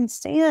 because you can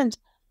stand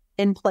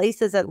in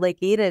places at Lake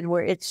Eden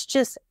where it's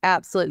just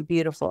absolutely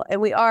beautiful. And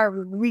we are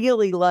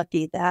really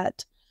lucky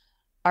that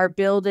our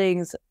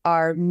buildings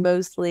are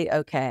mostly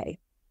okay.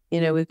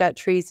 we've got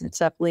trees and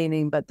stuff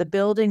leaning, but the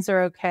buildings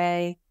are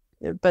okay.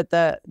 But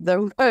the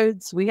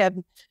roads, we have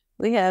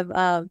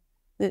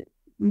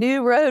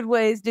new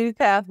roadways, new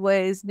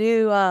pathways,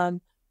 new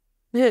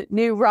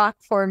rock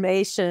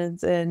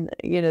formations, and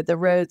the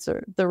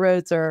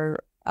roads are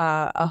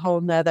a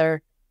whole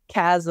nother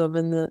chasm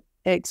in the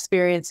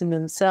experience in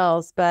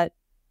themselves. But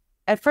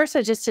at first,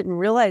 I just didn't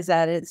realize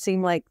that. It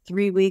seemed like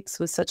 3 weeks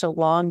was such a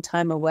long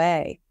time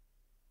away.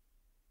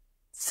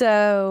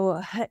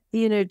 So,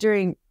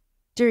 during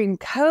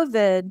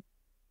COVID,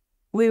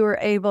 we were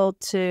able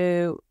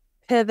to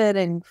pivot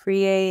and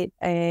create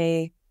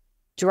a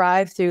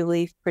drive-through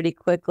Leaf pretty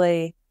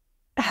quickly.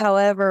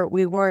 However,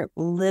 we weren't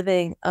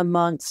living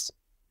amidst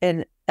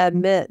and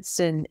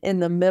in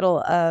the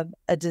middle of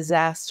a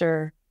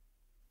disaster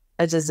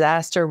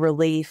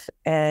relief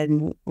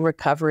and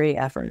recovery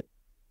effort.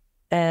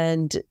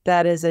 And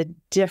that is a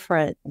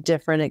different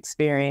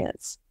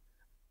experience.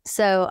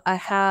 So I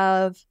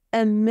have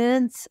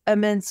immense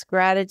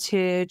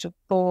gratitude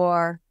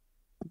for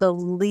the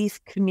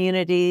Leaf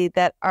community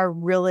that are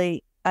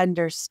really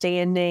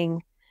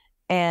understanding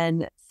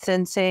and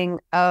sensing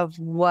of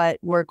what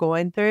we're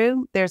going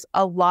through. There's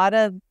a lot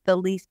of the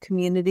Leaf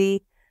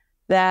community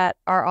that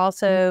are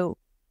also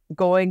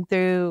going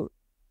through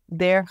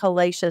their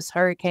hellacious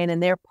hurricane,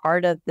 and they're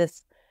part of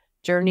this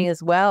journey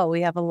as well.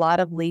 We have a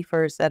lot of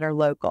Leafers that are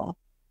local.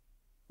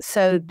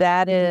 So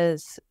that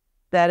is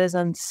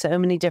on so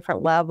many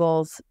different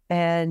levels.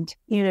 And,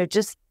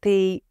 just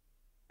the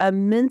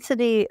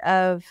immensity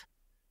of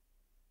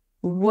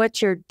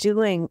what you're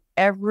doing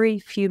every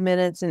few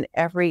minutes and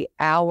every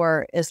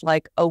hour is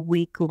like a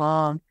week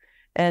long.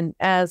 And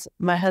as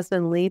my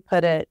husband Lee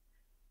put it,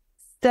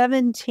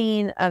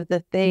 17 of the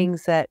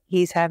things that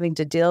he's having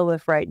to deal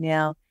with right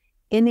now,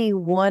 any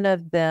one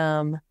of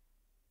them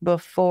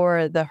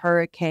before the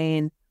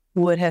hurricane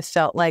would have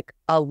felt like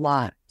a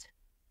lot.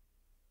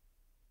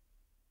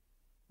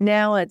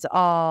 Now it's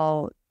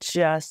all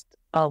just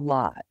a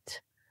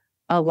lot.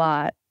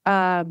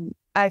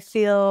 I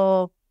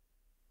feel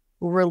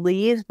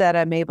relieved that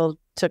I'm able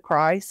to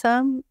cry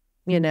some.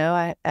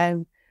 I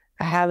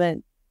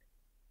haven't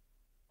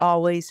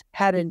always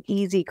had an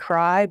easy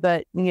cry,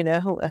 but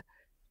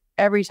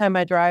every time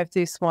I drive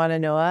through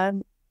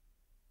Swannanoa,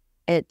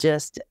 it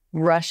just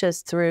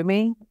rushes through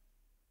me.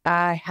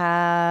 I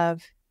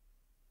have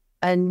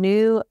a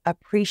new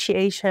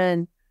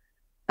appreciation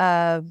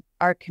of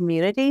our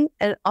community,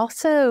 and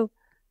also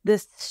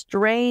this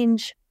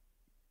strange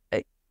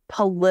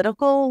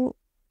political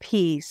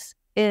piece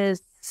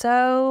is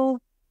so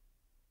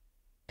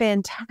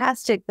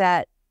fantastic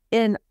that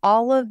in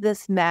all of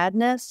this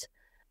madness,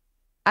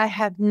 I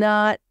have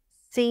not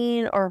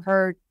seen or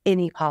heard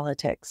any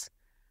politics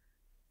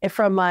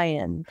from my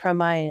end.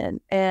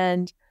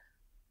 And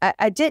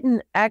I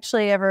didn't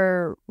actually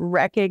ever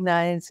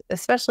recognize,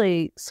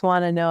 especially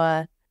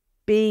Swannanoa,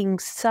 being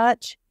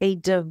such a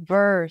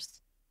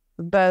diverse,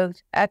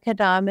 both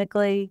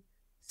economically,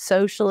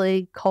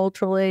 socially,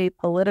 culturally,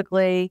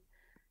 politically,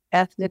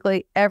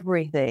 ethnically,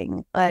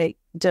 everything. Like,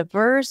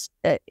 diverse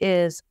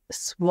is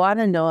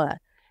Swannanoa.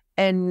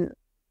 And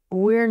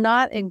we're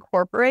not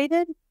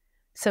incorporated,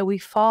 so we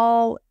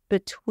fall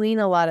between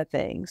a lot of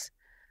things.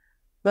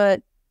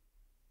 But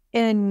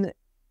in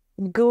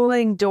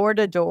going door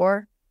to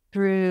door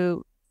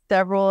through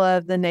several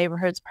of the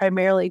neighborhoods,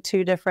 primarily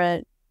 2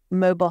 different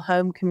mobile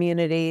home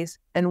communities,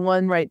 and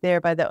one right there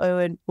by the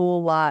Owen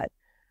Pool lot,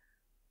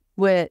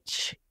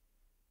 which,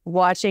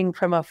 watching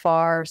from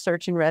afar,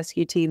 search and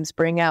rescue teams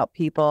bring out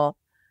people,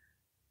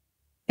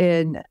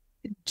 and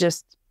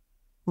just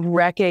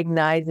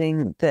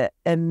recognizing the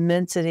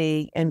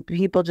immensity, and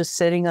people just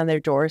sitting on their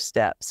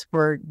doorsteps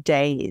for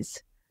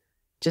days,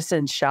 just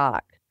in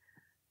shock.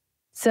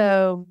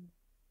 So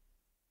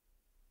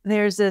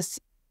there's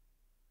this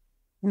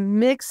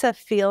mix of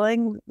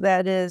feeling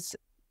that is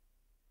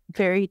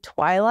very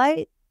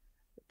Twilight.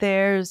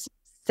 There's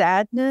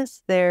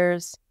sadness,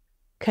 there's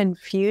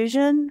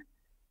confusion,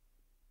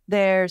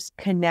 there's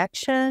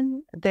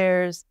connection,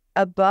 there's,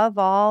 above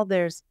all,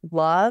 there's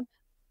love.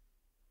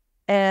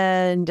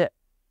 And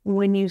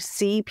when you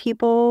see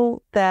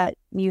people that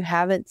you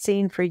haven't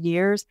seen for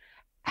years,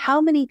 how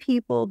many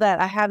people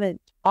that I haven't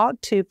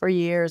talked to for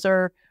years,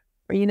 or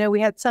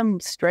we had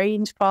some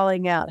strange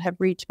falling out, have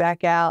reached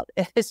back out.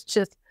 It's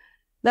just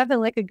nothing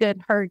like a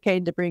good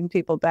hurricane to bring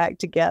people back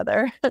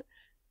together.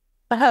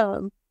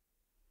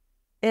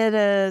 It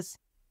is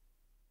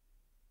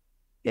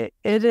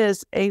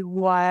a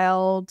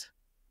wild,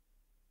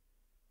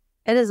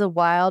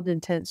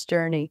 intense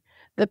journey.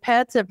 The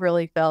pets have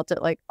really felt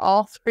it. Like,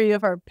 all 3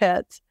 of our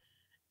pets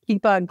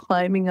keep on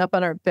climbing up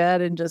on our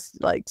bed and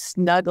just like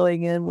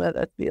snuggling in with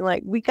us, being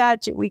like, we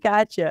got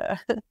you.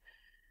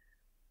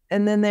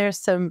 And then there's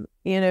some,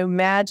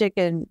 magic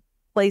and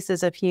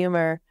places of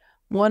humor.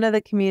 One of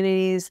the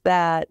communities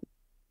that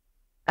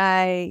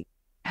I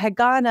had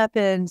gone up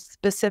in,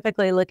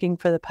 specifically looking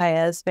for the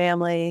Paez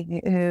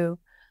family, who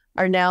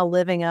are now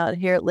living out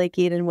here at Lake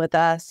Eden with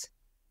us.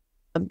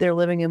 They're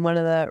living in one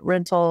of the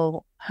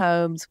rental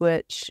homes,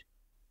 which,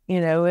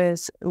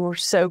 we're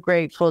so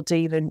grateful to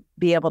even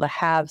be able to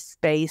have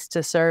space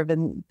to serve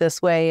in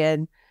this way.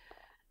 And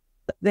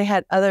they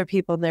had other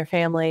people in their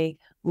family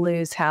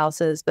lose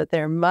houses, but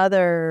their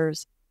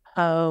mother's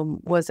home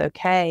was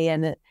okay.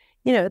 And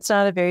it's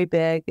not a very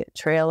big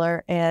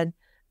trailer, and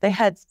they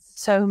had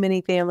so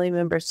many family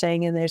members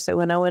staying in there. So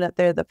when I went up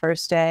there the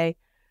first day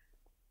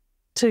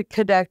to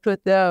connect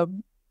with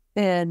them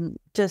and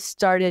just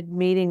started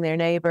meeting their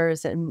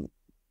neighbors and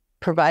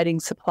providing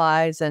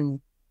supplies and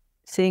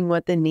seeing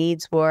what the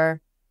needs were.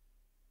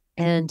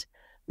 And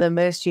the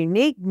most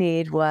unique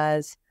need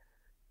was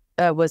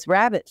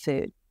rabbit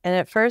food. And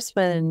at first,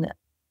 when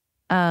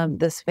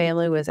this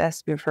family was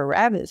asking for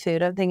rabbit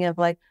food, I'm thinking of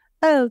like,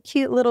 oh,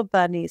 cute little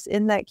bunnies.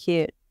 Isn't that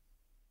cute?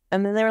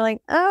 And then they were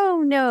like,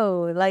 oh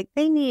no, like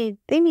they need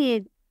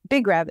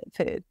big rabbit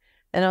food.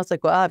 And I was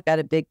like, well, I've got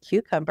a big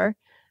cucumber.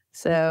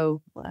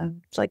 So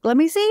it's like, let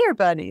me see your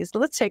bunnies.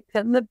 Let's take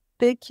them the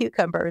big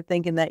cucumber,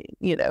 thinking that,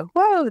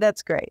 whoa,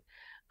 that's great.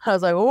 I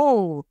was like,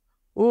 oh,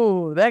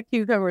 that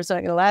cucumber is not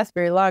going to last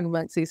very long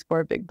amongst these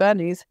 4 big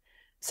bunnies.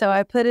 So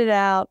I put it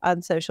out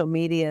on social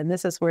media, and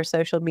this is where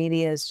social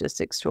media is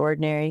just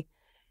extraordinary,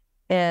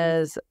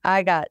 is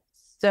I got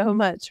so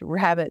much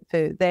rabbit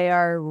food. They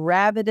are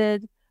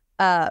rabbited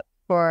up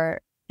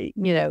for,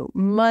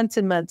 months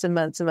and months and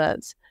months and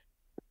months.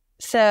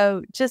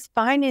 So just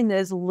finding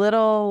those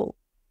little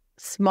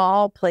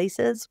small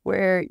places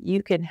where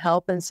you can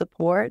help and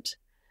support,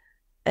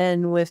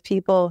 and with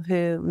people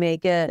who may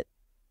get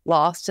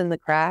lost in the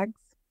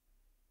cracks,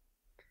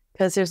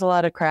 because there's a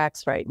lot of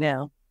cracks right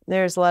now.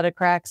 There's a lot of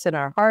cracks in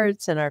our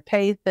hearts, in our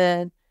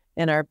pavement,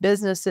 in our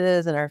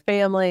businesses, in our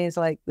families.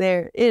 Like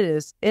it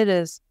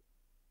is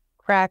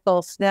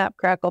crackle, snap,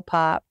 crackle,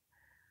 pop.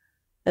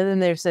 And then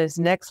there's those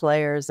next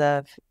layers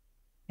of,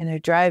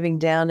 driving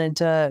down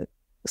into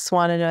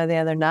Swannanoa the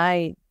other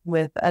night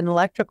with an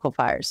electrical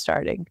fire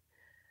starting.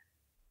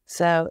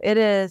 So it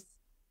has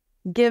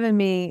given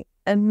me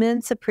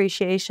immense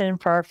appreciation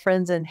for our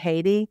friends in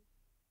Haiti.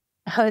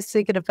 I was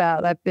thinking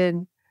about, I've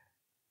been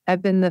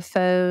the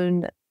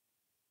phone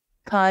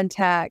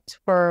contact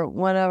for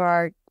one of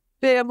our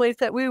families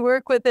that we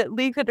work with at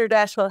Leaf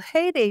International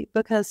Haiti,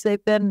 because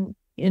they've been,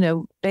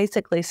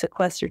 basically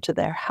sequestered to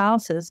their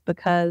houses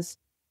because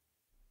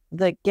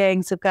the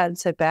gangs have gotten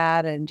so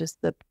bad, and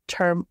just the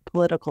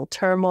political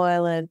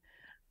turmoil. And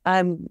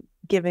I'm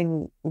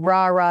giving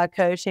rah-rah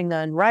coaching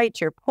on write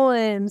your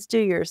poems, do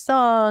your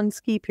songs,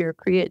 keep your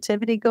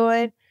creativity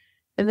going.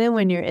 And then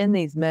when you're in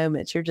these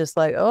moments, you're just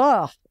like,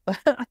 oh,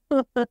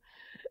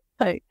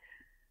 like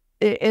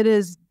it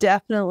is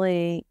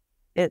definitely,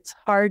 it's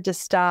hard to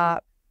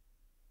stop.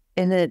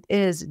 And it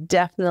is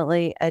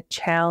definitely a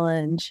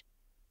challenge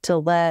to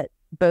let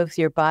both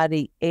your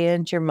body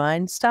and your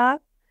mind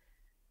stop.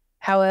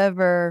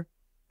 However,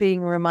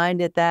 being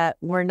reminded that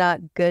we're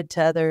not good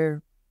to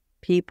other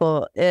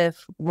people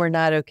if we're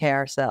not okay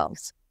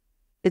ourselves.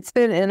 It's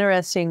been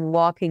interesting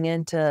walking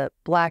into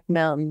Black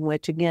Mountain,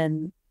 which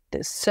again,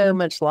 there's so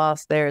much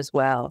loss there as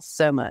well,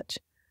 so much.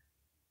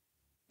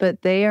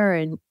 But they are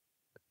an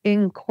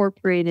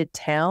incorporated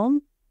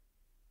town,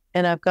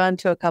 and I've gone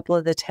to a couple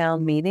of the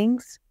town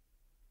meetings,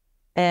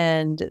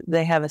 and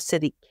they have a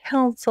city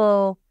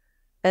council,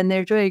 and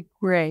they're doing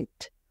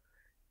great.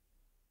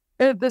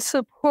 And the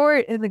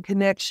support and the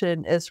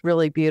connection is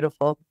really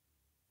beautiful.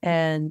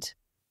 And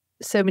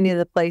so many of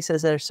the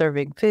places that are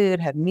serving food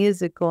have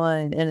music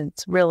going, and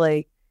it's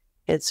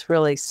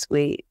really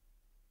sweet.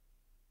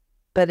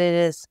 But it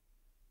is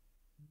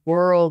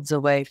worlds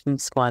away from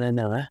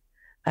Swannanoa.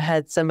 I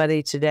had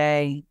somebody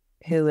today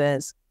who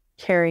is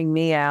carrying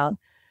me out.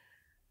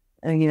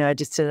 And, I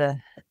just did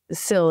a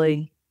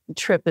silly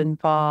trip and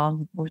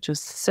fall, which was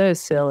so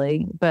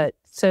silly, but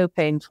so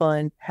painful,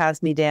 and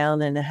has me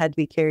down, and I had to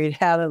be carried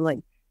out. I'm like,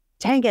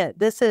 dang it.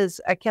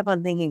 I kept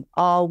on thinking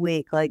all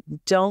week, like,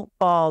 don't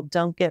fall,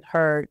 don't get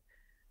hurt,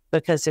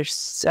 because there's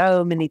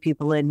so many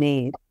people in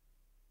need.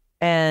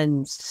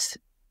 And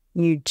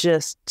you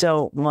just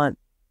don't want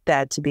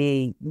that to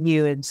be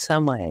you in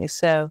some way.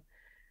 So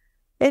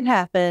it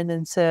happened.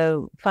 And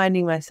so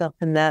finding myself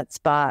in that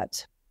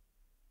spot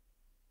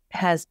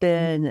has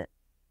been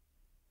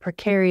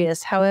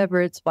precarious.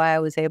 However, it's why I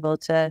was able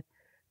to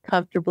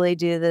comfortably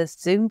do this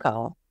Zoom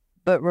call,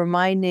 but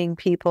reminding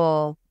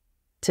people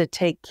to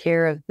take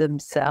care of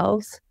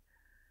themselves,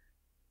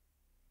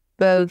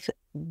 both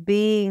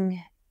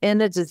being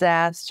in a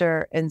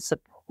disaster and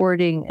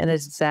supporting in a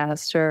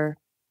disaster,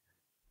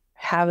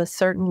 have a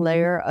certain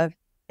layer of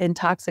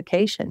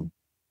intoxication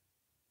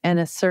and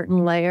a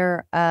certain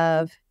layer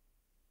of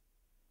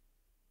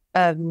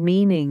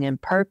meaning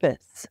and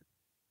purpose.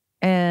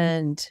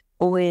 And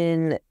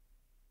when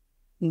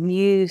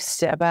you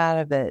step out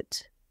of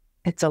it,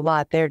 it's a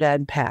lot there to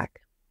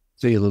unpack.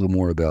 Say a little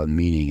more about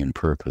meaning and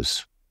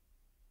purpose.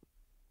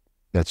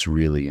 That's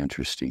really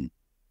interesting.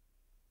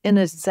 In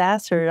a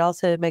disaster, it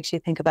also makes you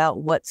think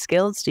about what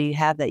skills do you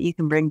have that you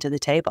can bring to the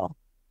table,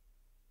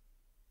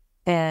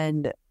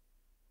 and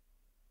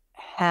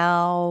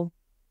how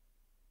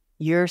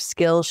your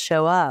skills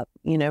show up.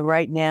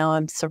 Right now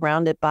I'm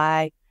surrounded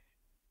by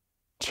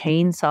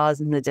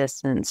chainsaws in the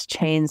distance,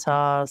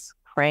 chainsaws,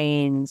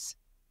 cranes.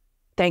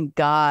 Thank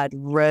God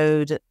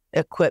road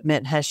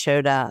equipment has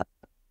showed up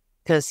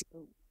because,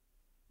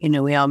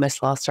 we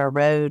almost lost our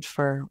road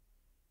for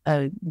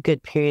a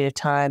good period of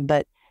time.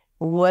 But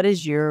what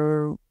is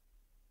your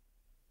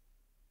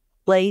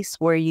place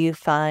where you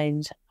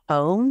find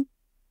home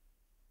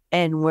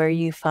and where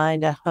you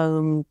find a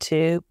home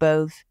to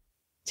both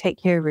take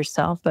care of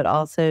yourself, but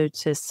also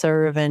to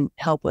serve and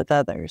help with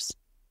others?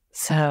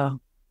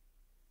 So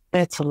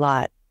it's a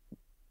lot.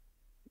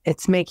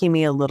 It's making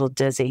me a little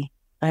dizzy.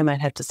 I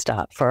might have to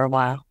stop for a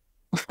while.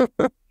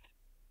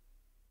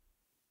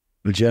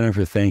 Well,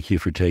 Jennifer, thank you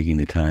for taking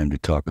the time to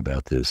talk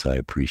about this. I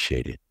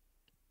appreciate it.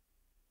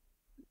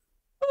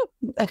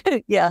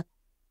 Yeah.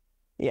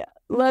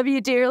 Love you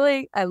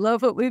dearly. I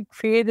love what we've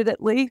created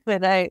at Leaf,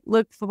 and I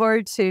look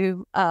forward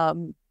to,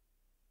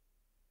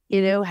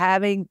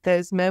 having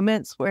those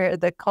moments where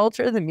the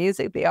culture, the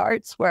music, the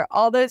arts, where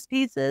all those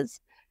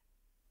pieces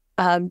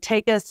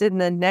take us in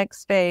the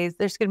next phase.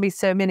 There's going to be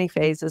so many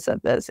phases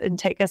of this, and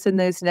take us in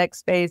those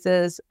next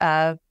phases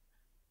of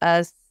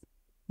us,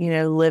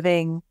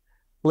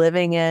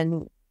 living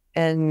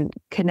and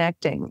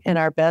connecting in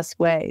our best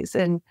ways.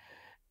 And,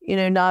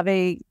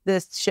 Navé,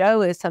 this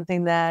show is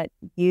something that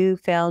you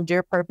found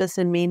your purpose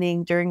and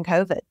meaning during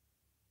COVID.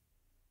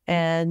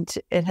 And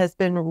it has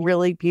been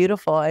really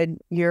beautiful. And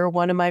you're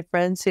one of my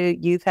friends who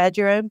you've had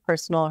your own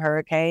personal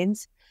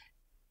hurricanes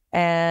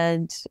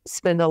and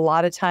spend a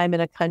lot of time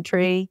in a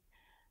country,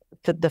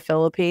 the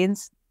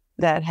Philippines,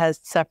 that has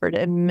suffered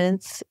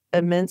immense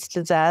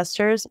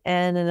disasters,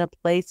 and in a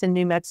place in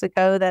New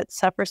Mexico that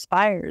suffers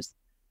fires.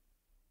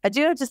 I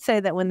do have to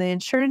say that when the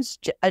insurance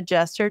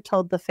adjuster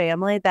told the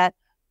family that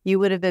you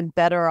would have been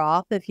better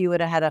off if you would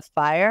have had a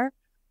fire,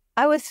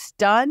 I was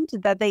stunned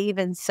that they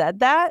even said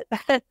that.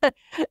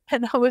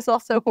 And I was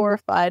also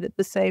horrified at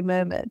the same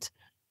moment.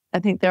 I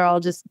think they're all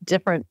just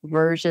different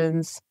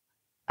versions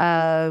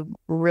of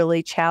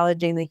really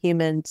challenging the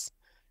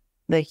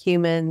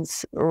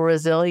humans'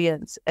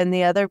 resilience. And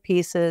the other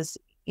piece is,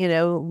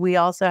 we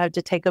also have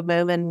to take a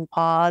moment and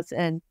pause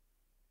and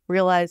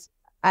realize,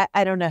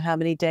 I don't know how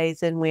many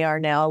days in we are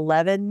now,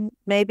 11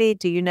 maybe?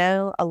 Do you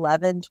know?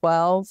 11,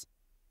 12?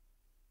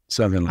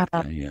 Something like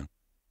that, yeah.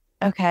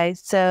 Okay,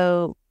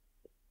 so,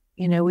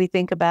 we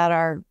think about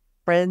our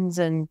friends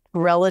and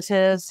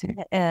relatives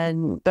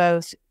in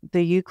both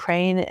the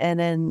Ukraine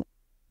and in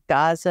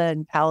Gaza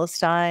and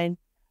Palestine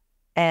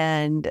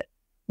and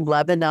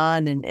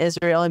Lebanon and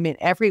Israel. I mean,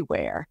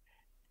 everywhere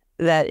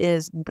that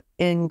is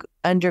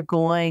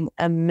undergoing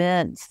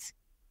immense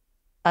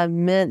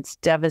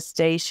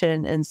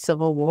devastation and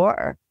civil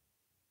war,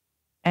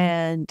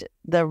 and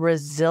the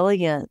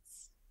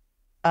resilience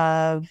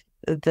of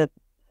the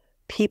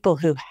people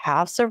who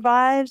have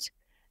survived,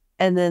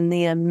 and then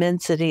the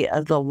immensity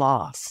of the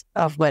loss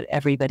of what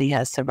everybody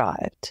has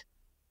survived.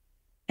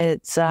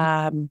 It's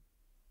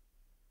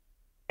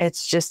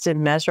just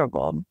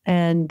immeasurable.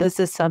 And this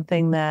is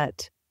something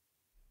that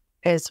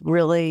is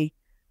really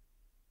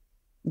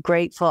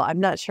grateful. I'm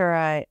not sure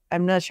I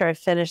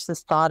finished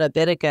this thought a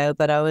bit ago,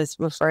 but I was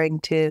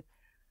referring to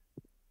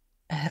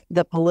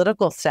the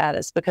political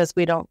status, because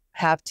we don't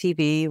have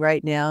TV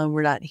right now and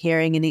we're not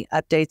hearing any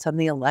updates on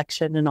the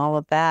election and all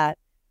of that.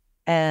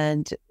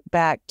 And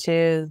back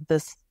to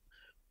this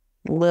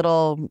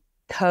little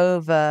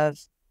cove of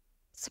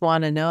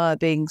Swannanoa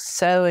being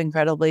so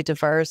incredibly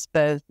diverse,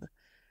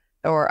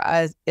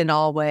 in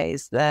all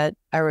ways, that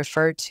I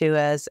refer to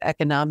as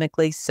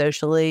economically,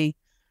 socially,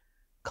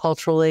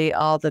 culturally,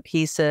 all the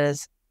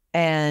pieces.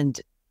 And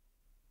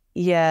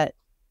yet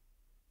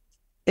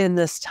in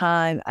this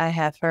time, I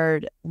have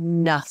heard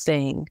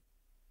nothing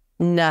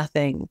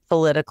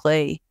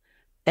politically,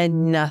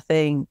 and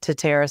nothing to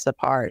tear us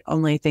apart,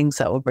 only things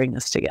that will bring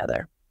us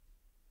together.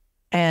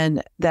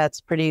 And that's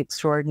pretty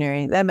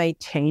extraordinary. That may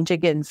change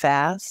again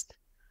fast,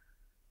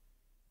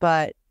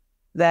 but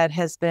that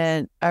has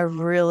been a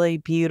really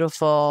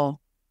beautiful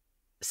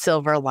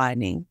silver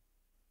lining.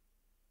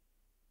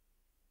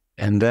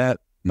 And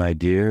that, my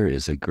dear,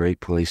 is a great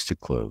place to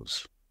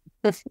close.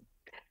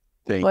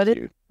 Thank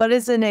you. What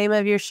is the name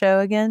of your show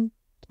again?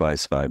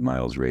 Spice 5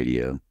 Miles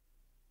Radio.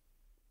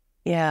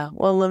 Yeah.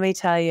 Well, let me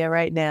tell you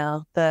right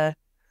now, the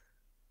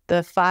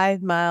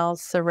 5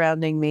 miles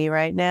surrounding me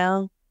right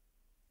now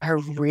are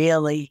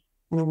really,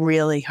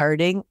 really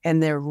hurting,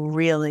 and they're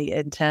really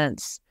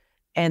intense,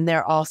 and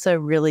they're also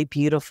really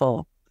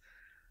beautiful.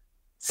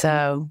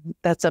 So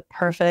that's a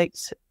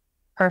perfect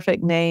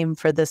name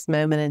for this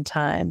moment in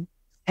time.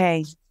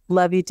 Hey,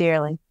 love you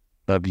dearly.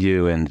 Love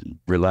you, and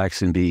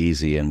relax and be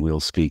easy, and we'll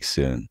speak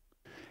soon.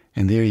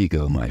 And there you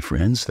go, my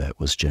friends. That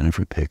was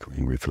Jennifer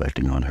Pickering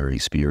reflecting on her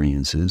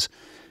experiences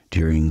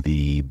during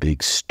the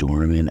big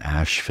storm in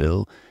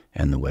Asheville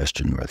and the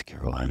western North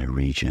Carolina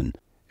region.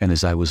 And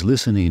as I was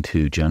listening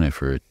to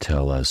Jennifer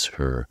tell us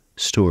her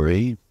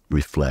story,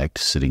 reflect,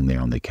 sitting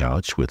there on the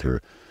couch with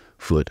her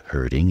foot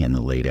hurting in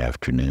the late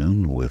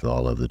afternoon with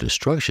all of the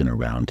destruction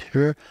around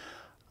her,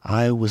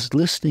 I was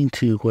listening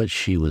to what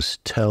she was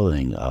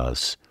telling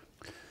us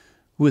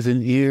with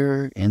an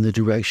ear in the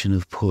direction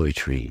of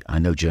poetry. I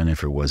know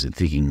Jennifer wasn't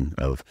thinking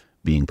of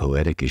being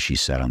poetic as she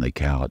sat on the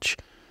couch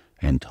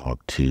and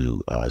talked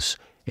to us,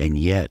 and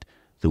yet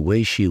the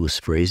way she was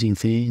phrasing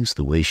things,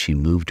 the way she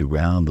moved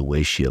around, the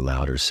way she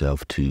allowed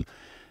herself to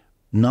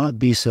not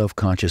be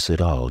self-conscious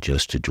at all,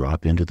 just to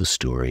drop into the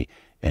story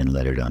and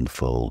let it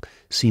unfold,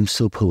 seems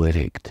so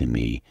poetic to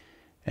me.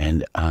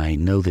 And I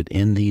know that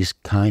in these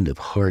kind of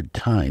hard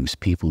times,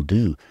 people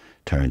do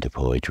turn to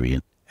poetry.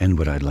 And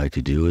what I'd like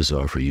to do is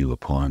offer you a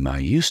poem I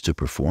used to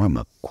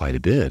perform quite a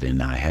bit,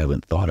 and I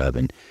haven't thought of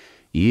in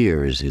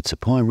years. It's a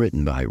poem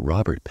written by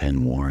Robert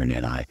Penn Warren,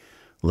 and I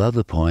love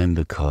the poem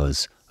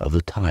because of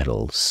the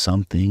title,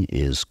 Something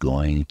is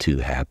Going to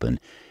Happen.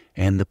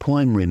 And the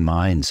poem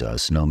reminds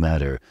us, no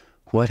matter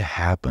what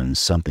happens,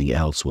 something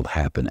else will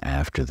happen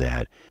after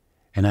that.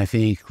 And I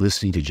think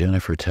listening to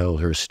Jennifer tell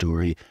her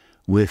story,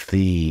 with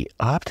the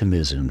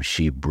optimism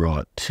she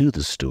brought to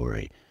the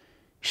story,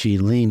 she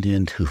leaned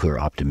into her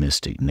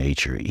optimistic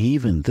nature,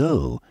 even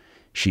though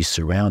she's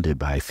surrounded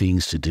by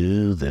things to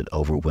do that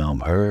overwhelm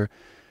her,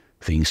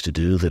 things to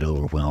do that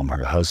overwhelm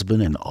her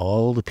husband, and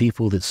all the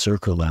people that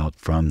circle out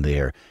from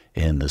there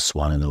in the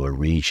Swannanoa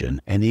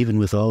region. And even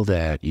with all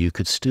that, you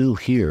could still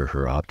hear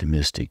her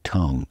optimistic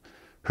tone,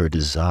 her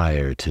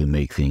desire to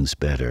make things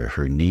better,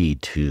 her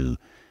need to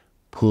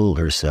pull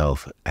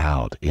herself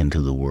out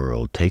into the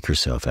world, take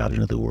herself out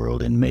into the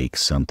world and make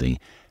something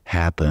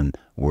happen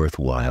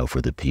worthwhile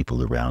for the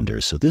people around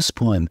her. So this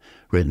poem,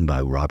 written by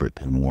Robert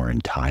Penn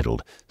Warren,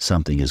 titled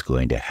Something is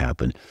Going to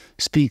Happen,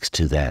 speaks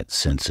to that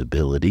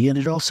sensibility, and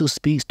it also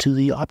speaks to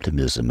the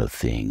optimism of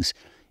things.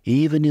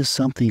 Even if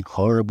something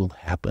horrible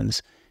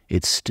happens,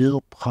 it's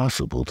still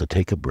possible to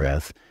take a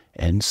breath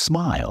and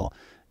smile.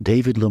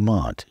 David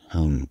Lamont,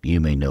 whom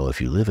you may know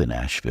if you live in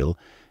Asheville,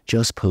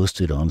 just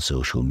posted on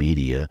social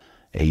media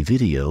a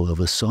video of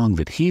a song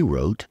that he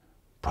wrote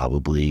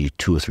probably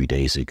 2 or 3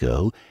 days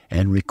ago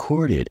and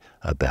recorded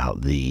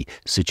about the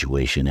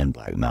situation in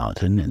Black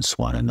Mountain and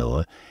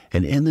Swannanoa.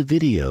 And in the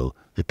video,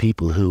 the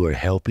people who are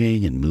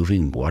helping and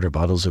moving water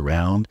bottles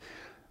around,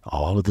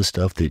 all of the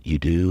stuff that you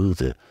do,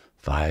 the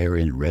fire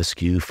and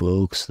rescue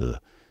folks,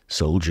 the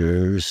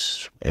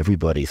soldiers,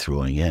 everybody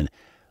throwing in,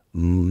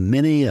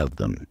 many of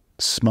them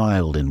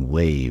smiled and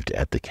waved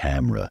at the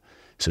camera.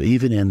 So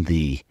even in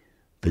the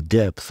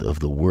depth of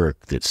the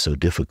work that's so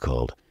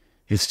difficult,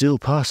 it's still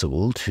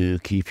possible to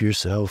keep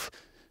yourself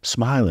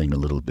smiling a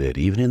little bit.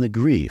 Even in the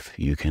grief,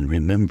 you can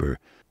remember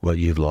what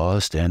you've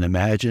lost and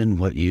imagine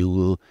what you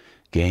will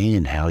gain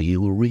and how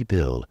you will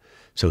rebuild.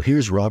 So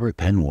here's Robert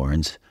Penn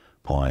Warren's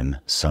poem,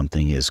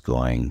 Something is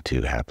Going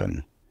to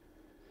Happen.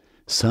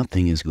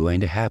 Something is going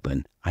to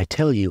happen. I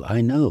tell you, I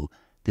know.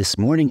 This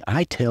morning,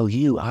 I tell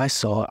you, I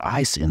saw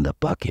ice in the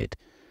bucket.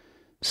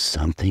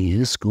 Something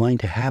is going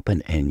to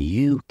happen, and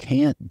you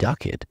can't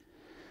duck it.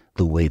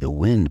 The way the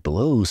wind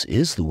blows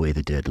is the way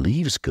the dead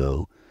leaves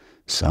go.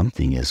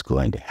 Something is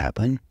going to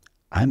happen.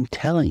 I'm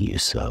telling you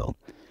so.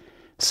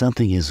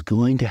 Something is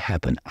going to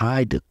happen.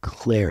 I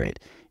declare it.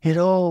 It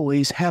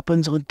always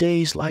happens on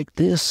days like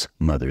this,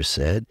 Mother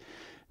said.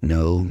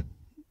 No,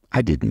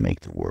 I didn't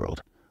make the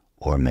world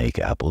or make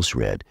apples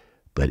red.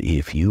 But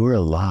if you're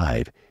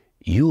alive,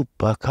 you'll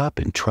buck up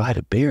and try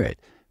to bear it.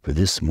 For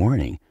this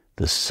morning,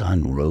 the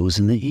sun rose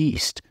in the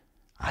east.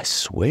 I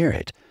swear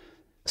it.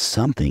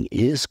 Something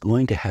is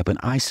going to happen.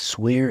 I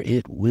swear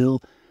it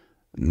will.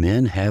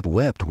 Men have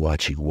wept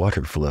watching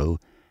water flow,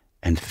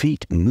 and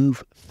feet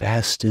move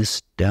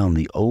fastest down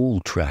the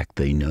old track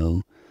they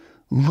know.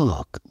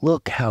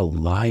 Look how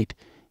light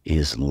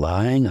is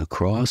lying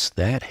across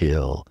that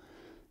hill.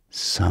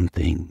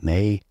 Something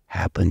may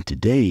happen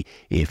today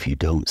if you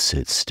don't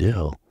sit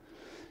still.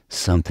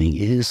 Something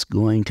is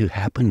going to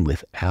happen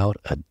without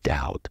a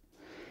doubt.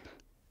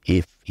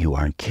 If you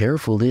aren't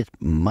careful, it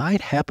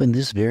might happen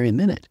this very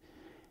minute.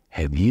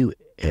 Have you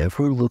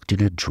ever looked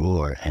in a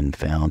drawer and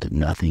found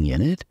nothing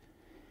in it?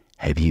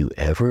 Have you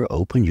ever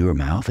opened your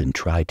mouth and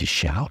tried to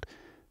shout,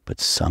 but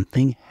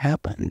something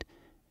happened,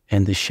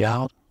 and the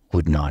shout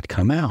would not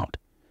come out?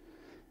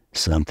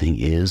 Something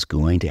is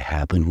going to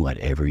happen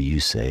whatever you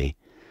say,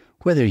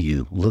 whether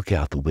you look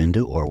out the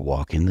window or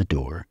walk in the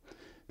door.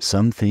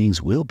 Some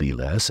things will be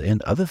less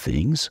and other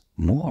things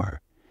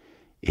more.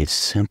 It's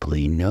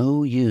simply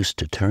no use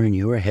to turn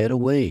your head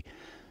away.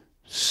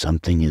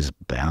 Something is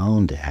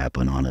bound to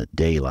happen on a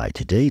day like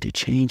today to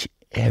change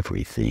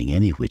everything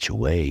any which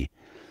way.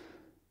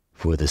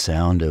 For the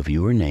sound of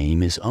your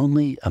name is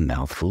only a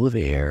mouthful of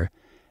air,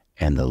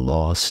 and the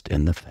lost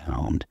and the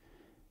found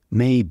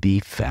may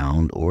be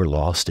found or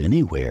lost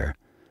anywhere.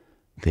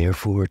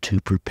 Therefore, to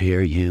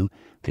prepare you,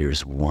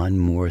 there's one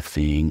more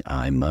thing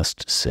I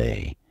must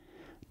say.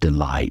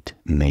 Delight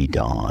may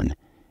dawn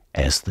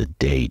as the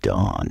day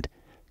dawned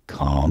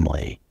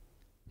calmly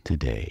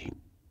today.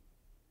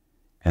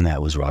 And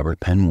that was Robert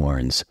Penn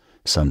Warren's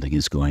Something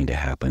is Going to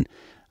Happen.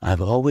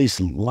 I've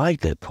always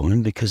liked that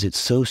poem because it's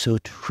so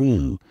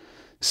true.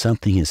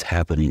 Something is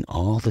happening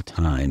all the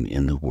time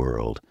in the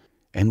world,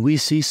 and we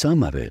see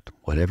some of it.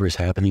 Whatever is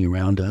happening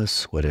around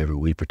us, whatever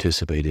we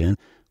participate in,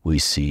 We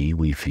see,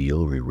 we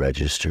feel, we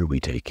register, we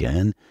take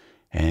in,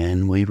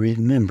 and we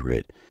remember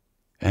it.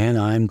 And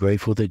I'm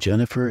grateful that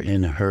Jennifer,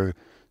 in her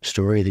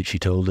story that she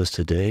told us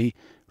today,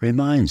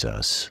 reminds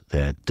us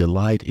that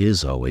delight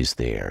is always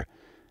there.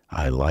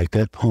 I like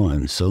that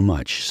poem so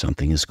much.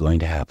 Something is going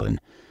to happen.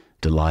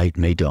 Delight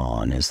may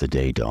dawn as the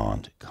day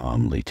dawned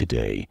calmly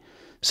today.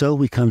 So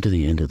we come to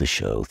the end of the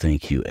show.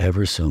 Thank you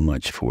ever so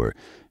much for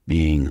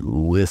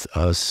being with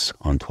us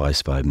on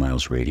Twice 5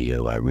 Miles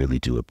Radio. I really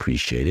do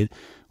appreciate it.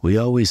 We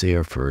always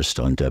air first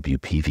on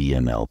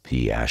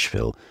WPVMLP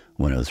Asheville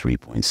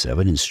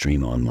 103.7 and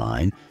stream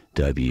online,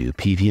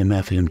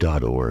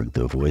 WPVMFM.org,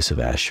 the voice of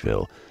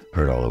Asheville,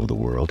 heard all over the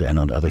world, and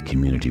on other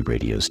community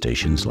radio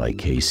stations like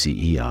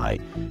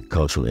KCEI,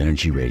 Cultural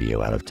Energy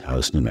Radio out of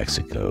Taos, New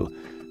Mexico.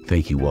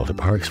 Thank you, Walter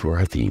Parks, for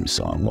our theme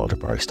song,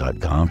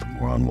 walterparks.com for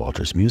more on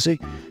Walter's music.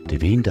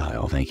 Devine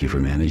Dial, thank you for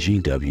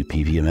managing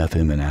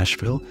WPVM-FM in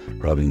Asheville.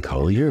 Robin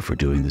Collier for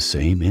doing the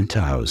same in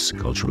Taos,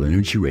 Cultural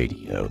Energy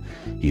Radio.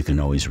 You can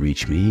always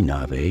reach me,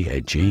 Navé,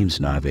 at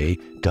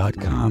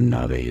jamesnavé.com.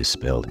 Navé is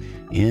spelled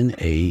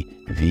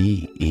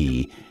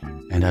N-A-V-E.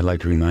 And I'd like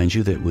to remind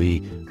you that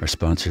we are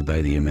sponsored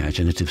by the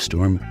Imaginative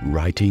Storm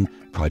Writing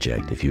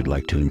Project. If you'd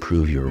like to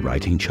improve your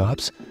writing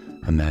chops,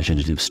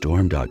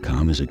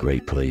 imaginativestorm.com is a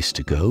great place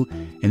to go.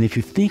 And if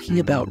you're thinking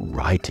about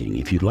writing,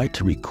 if you'd like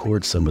to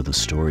record some of the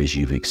stories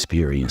you've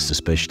experienced,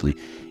 especially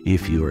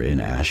if you're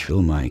in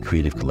Asheville, my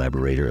creative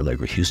collaborator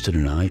Allegra Houston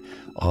and I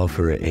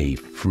offer a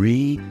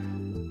free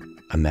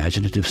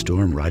Imaginative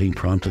Storm Writing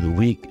Prompt of the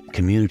Week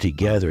community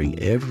gathering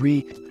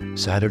every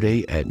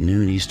Saturday at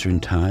noon Eastern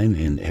Time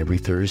and every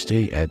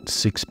Thursday at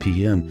 6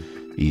 p.m.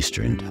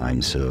 Eastern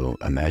Time. So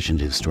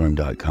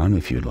imaginativestorm.com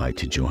if you'd like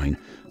to join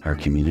our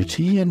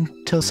community and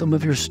tell some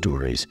of your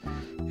stories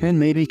and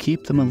maybe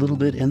keep them a little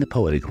bit in the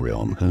poetic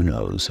realm. Who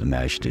knows?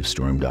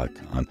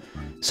 imaginativestorm.com.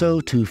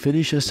 So to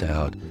finish us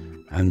out,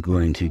 I'm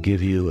going to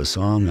give you a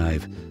song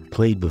I've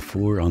played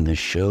before on this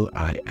show.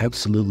 I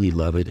absolutely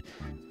love it.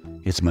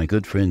 It's my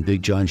good friend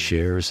Big John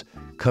Scher's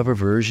cover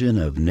version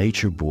of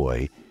Nature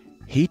Boy.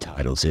 He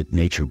titles it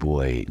Nature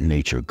Boy,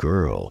 Nature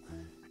Girl.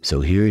 So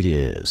here it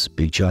is,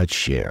 Big John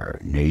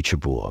Scher, Nature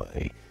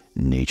Boy,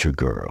 Nature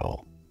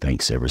Girl.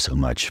 Thanks ever so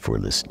much for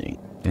listening.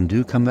 And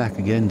do come back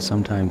again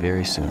sometime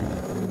very soon.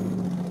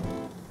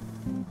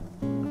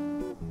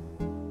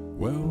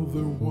 Well,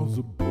 there was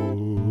a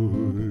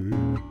boy,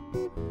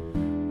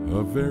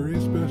 a very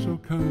special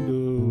kind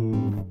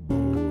of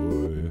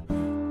boy.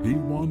 He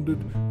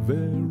wandered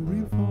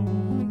very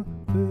far,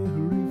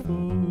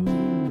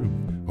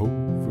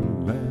 over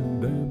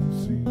land and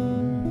sea.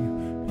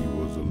 He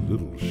was a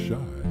little shy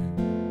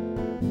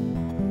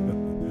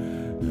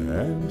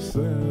and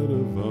sad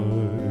of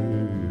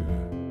eye,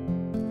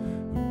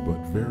 but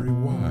very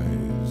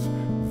wise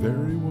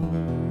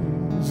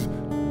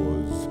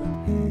was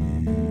he.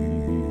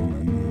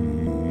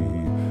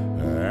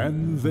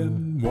 And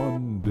then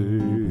one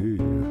day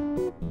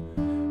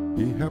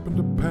he happened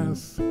to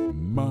pass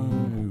my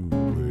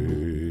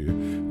way.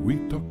 We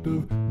talked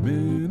of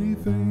many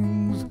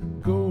things,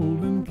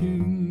 golden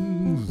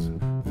kings.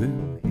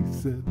 Then he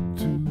said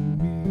to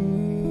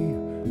me,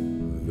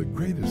 the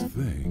greatest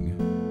thing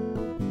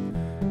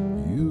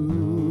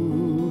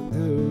you'll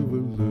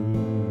ever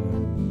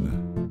learn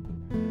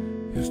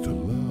is to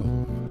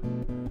love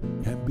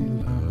and be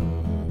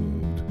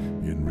loved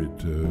in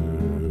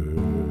return.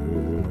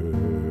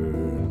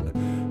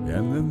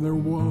 And then there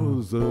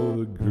was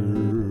a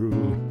girl,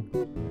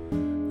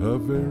 a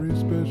very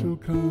special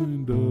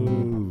kind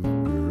of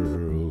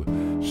girl.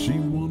 She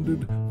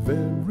wandered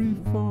very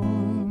far,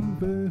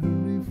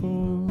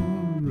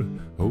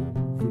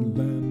 over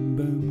land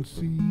and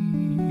sea.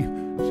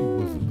 She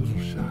was a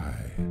little shy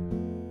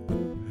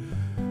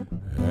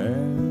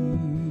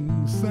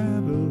and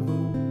sad of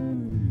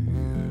eye,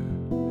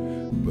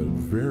 but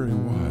very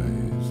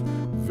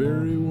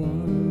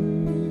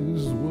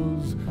wise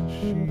was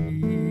she.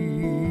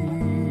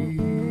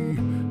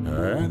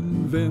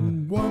 And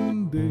then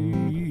one day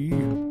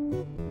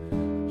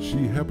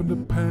she happened to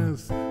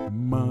pass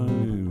my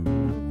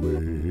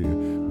way.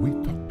 We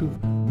talked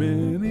of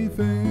many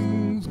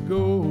things,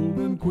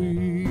 golden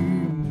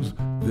queens.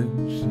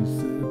 Then she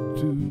said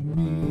to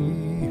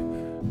me,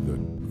 the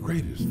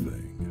greatest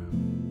thing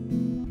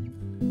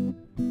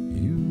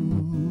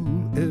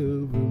you'll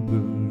ever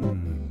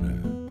learn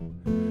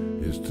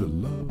is to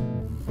love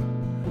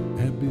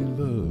and be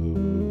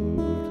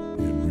loved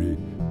in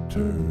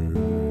return.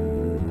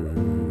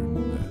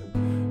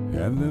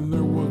 And then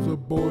there was a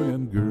boy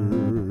and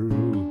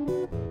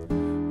girl,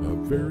 a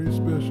very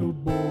special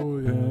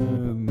boy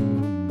and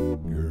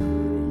girl.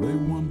 They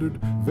wandered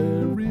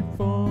very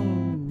far,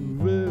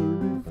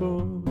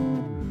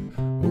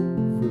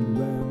 over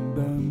land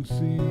and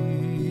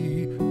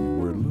sea. We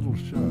were a little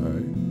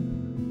shy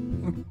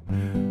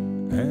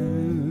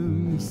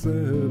and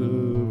sad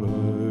of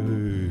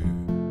eye,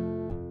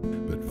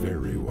 but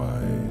very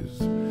wise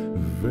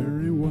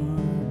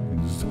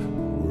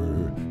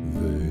were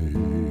they.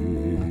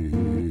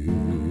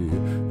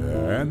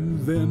 And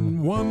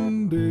then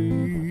one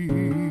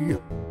day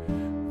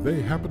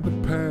they happened to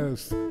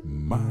pass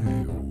my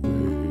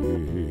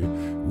way.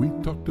 We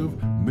talked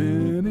of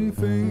many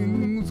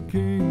things,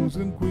 kings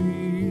and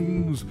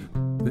queens.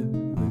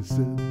 Then they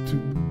said to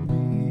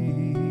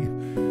me,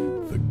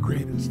 the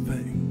greatest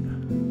thing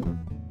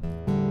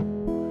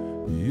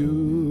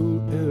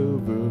you'll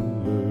ever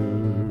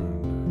learn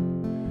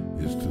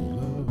is to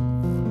love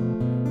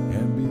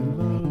and be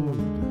loved,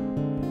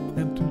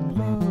 and to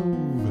love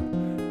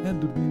and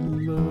to be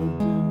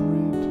loved